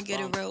 Eat it up and get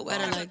it real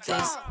wetter like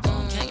this.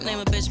 Can't name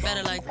a bitch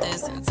better like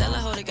this. And tell her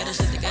how to get her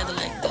shit together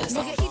like this.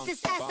 Nigga, eat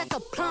this ass like a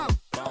plum.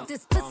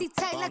 This pussy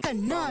tight like a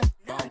nun.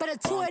 Better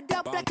chew it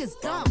up like it's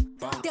gum.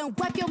 Then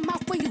wipe your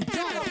mouth when you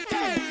done.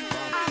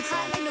 I'm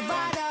hot like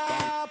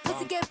Nevada.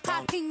 Pussy get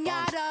pop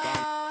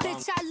pinata.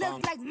 Bitch, I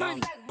look like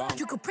money.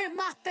 You can print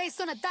my face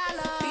on $1.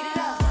 Beat it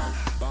up.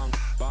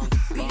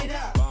 Beat it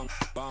up.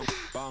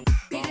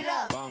 Beat it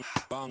up.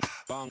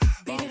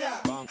 Beat it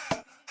up.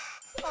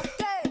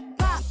 Okay.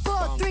 5,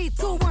 4, 3,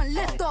 2, 1,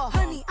 lift off.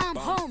 Honey, I'm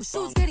home.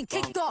 Shoes getting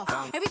kicked off.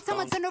 Every time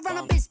I turn around,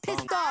 a bitch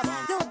pissed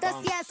off. Little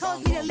dusty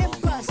assholes need a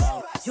lip brush.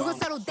 You gon'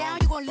 settle down,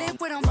 you gon' live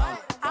with him. I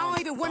don't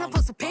even wanna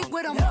post a pic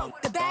with him.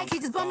 The bag he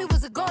just bought me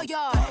was a go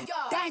yard.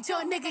 That ain't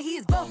your nigga, he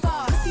is both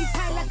ours. Pussy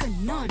tight like a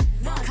nun.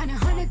 Kinda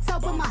hunted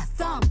up with my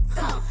thumb.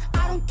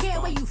 I don't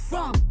care where you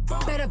from.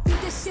 Better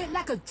beat this shit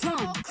like a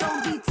drum.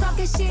 Don't be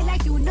talking shit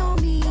like you know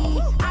me.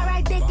 I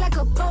ride dick like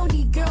a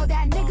pony. Girl,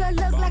 that nigga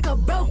look like a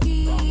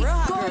brokey.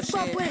 Go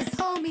fuck with his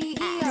homie.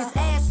 This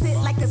ass sit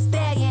like a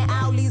stallion.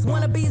 All these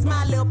wannabes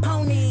my little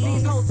pony.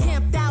 These hoes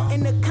camped out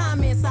in the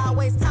comments.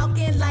 Always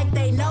talking like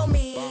they know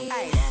me.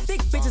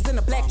 Thick bitches in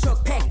a black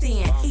truck packed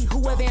in. Eat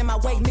whoever in my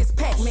way, Miss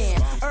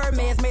Pac-Man.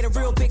 Hermes made a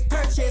real big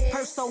purchase.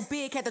 Purse so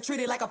big, had to treat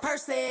it like a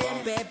person.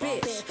 Bad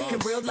bitch, in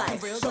real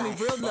life. Show me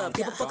real love,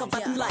 give a fuck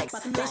about them likes.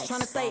 Bitch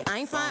tryna say I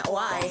ain't fine or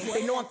I.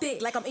 They know I'm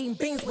thick, like I'm eating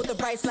beans with the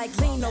rice. Like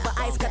lean over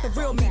ice, got the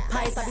real meat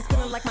pies. I be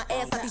spilling like my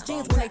ass out these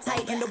jeans when they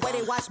tight. And the way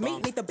they watch me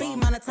need to be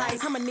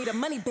monetized. I'ma need a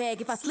money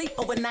bag if I sleep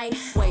overnight.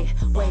 Wait.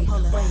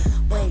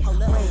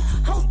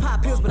 Hoes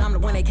pop pills, but I'm the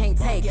one they can't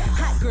take.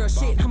 Hot girl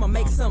shit, I'ma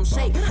make some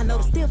shake. I know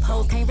the stiff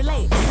hoes can't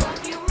relate.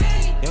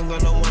 Young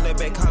gun, no one that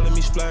back calling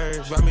me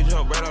splurge. Ride me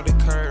jump right off the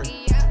curb.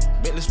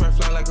 Bentley spray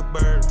fly like a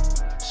bird.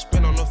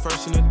 Spin on the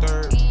first and the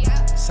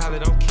third.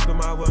 Solid, I'm keeping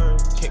my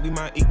word. Can't be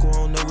my equal, I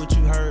don't know what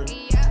you heard.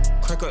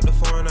 Crack up the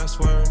foreign, I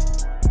swear.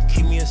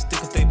 Keep me a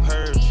stick if they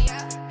purge.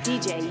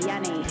 DJ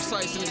Yuni.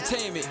 Precise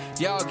Entertainment.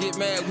 Y'all get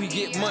mad, we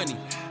get money.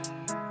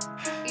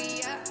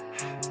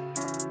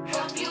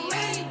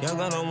 Young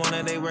gun, no one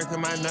that they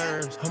working my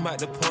nerves. I'm about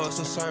to pour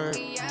some serve.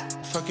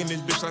 Fucking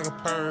this bitch like a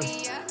perm.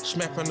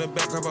 Smack from the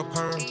back of a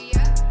perm.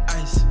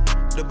 Ice,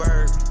 the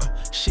bird.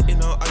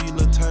 Shitting on all you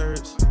little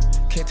turds.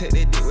 Can't take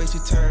that dick, wait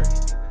your turn.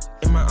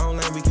 In my own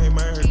lane, we can't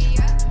merge.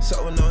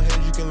 So with no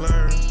head, you can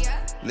learn.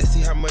 Let's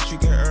see how much you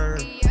can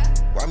earn.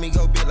 Why me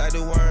go big like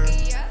the worm?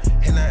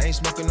 And I ain't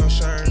smoking no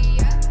shern.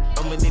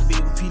 I'm in the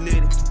beat with P.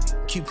 Litty.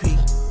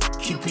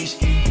 QP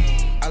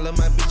ski. All of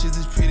my bitches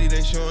is pretty,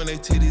 they showing their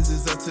titties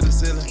is up to the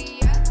ceiling.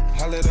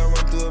 I let her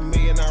run through $1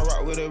 million, I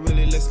rock with her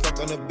really, let's fuck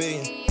on $1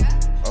 billion.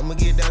 I'ma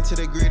get down to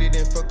the gritty,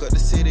 then fuck up the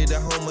city, the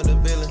home of the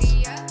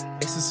villains.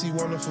 Ecstasy,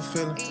 wonderful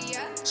feeling.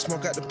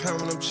 Smoke out the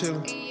pound when I'm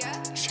chillin'.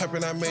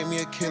 Trappin', I made me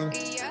a killer.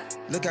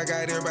 Look, I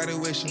got everybody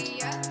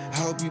wishing. I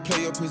hope you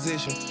play your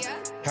position.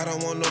 I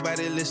don't want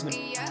nobody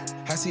listening.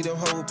 I see them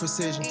whole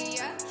precision.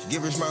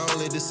 Giver's my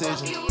only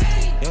decision.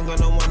 Young gun,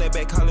 no one that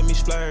back calling me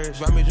splurge.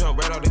 Ride me jump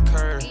right off the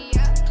curb.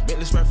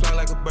 Bentley spray fly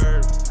like a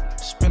bird.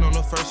 Spin on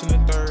the first and the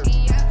third.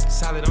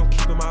 Solid, I'm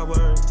keeping my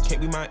word.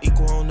 Can't be my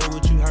equal, I don't know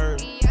what you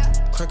heard.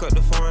 Crack up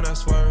the foreign, I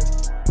swear.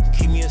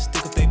 Keep me a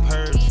stick if they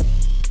purge.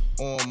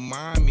 On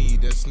mommy,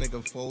 this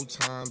nigga 4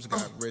 times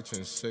got rich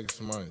in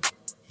 6 months.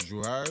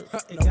 You heard?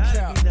 It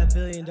gotta be that $1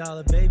 billion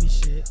baby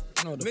shit.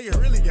 No,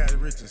 nigga really got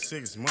rich in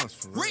 6 months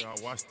for real. I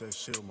watched that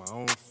shit with my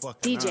own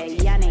fucking DJ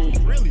eyes.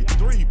 Yuni. Really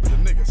 3, but the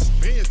nigga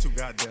spend too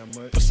goddamn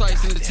much.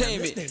 Precise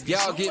Entertainment.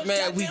 Y'all get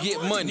mad, we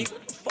get money.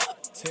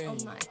 Oh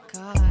my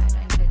god, I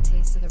need a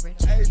taste of the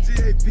rich. Hey,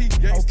 GAP,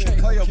 gangsta, Okay,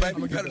 call your okay, baby.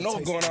 I'ma You better get know a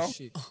what's going on.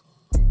 taste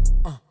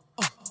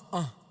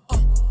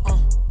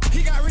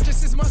He got rich in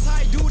 6 months, how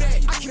he do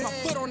that? I keep my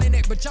foot on their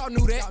neck, but y'all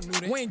knew that.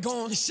 We ain't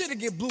gone, your shit'll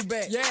get blue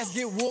back. Your ass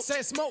get whooped.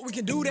 Said smoke, we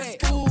can do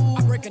that.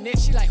 I break a neck,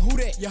 she like, who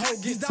that? Your hoe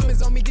gets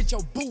diamonds on me, get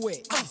your boo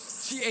wet.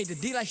 She ate the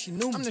D like she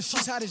knew me. I'm the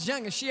shit's hottest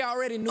young and she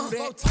already knew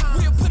that.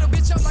 We'll put a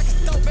bitch up like a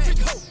throwback.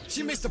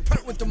 She mixed the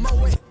perk with the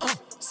Moet.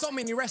 So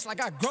many rests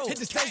like I grow. Hit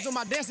the stage on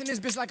my dancing this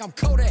bitch like I'm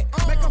Kodak.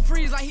 Make him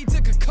freeze like he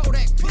took a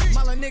Kodak.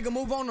 My little nigga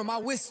move on to my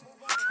whistle.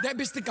 That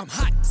bitch think I'm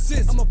hot,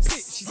 sis. I'm a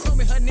bitch. She told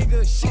me her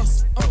nigga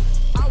shit.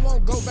 I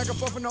won't go back and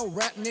forth with no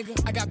rap,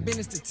 nigga. I got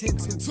business to tend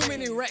to. Too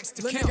many racks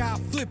to count. Nigga, I'll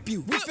flip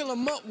you. We fill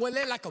them up, well,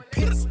 they like a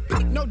piss.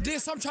 No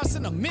diss, I'm trying to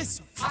send a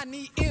missile. I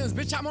need M's,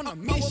 bitch, I'm on a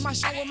mission.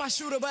 I'm with my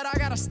shooter, but I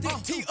gotta stick.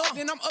 T up,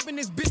 then I'm up in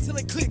this bitch till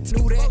it clicked.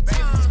 Knew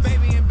that.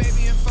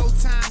 Baby and 4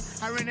 times.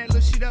 I ran that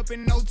little shit up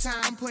in no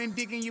time. I'm putting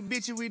dick in your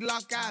bitch and we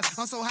lock eyes.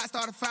 I'm so hot,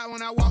 start a fight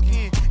when I walk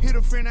in. Hit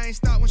a friend, I ain't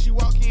stop when she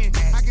walk in.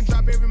 I can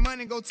drop every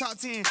money, go top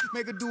 10.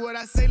 Make her do what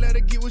I say, let her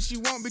get what she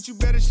want. Bitch, you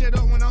better shut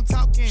up when I'm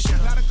talking.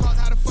 Lot of calls,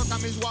 how the fuck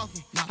I miss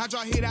walking? I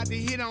draw hit after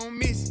hit, I don't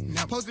miss.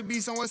 Supposed to be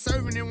somewhere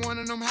serving in one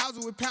of them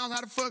houses with pounds. How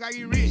the fuck I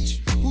get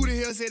rich? Who the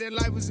hell said that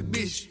life was a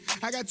bitch?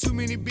 I got too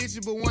many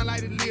bitches, but one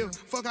like to live.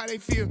 Fuck how they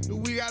feel. Do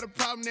we got a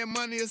problem that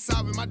money is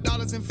solving? My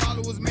dollars and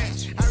followers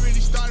match. I really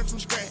started from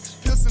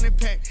scratch. Pistol and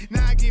pack.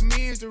 Now I get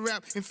millions to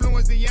rap.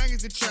 Influence the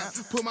youngest to trap.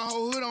 Put my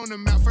whole hood on the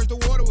map. First the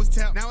water was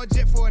tapped. Now a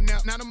jet for a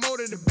nap. Now the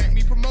motor to back.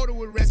 Me promoted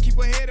with rest. Keep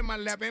her head in my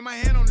lap. Ain't my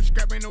hand on the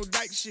scrap. Ain't no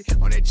dyke shit.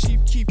 On that cheap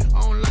keep.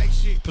 I don't like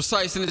shit.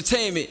 Precise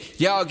Entertainment.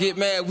 Y'all get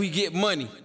mad, we get money.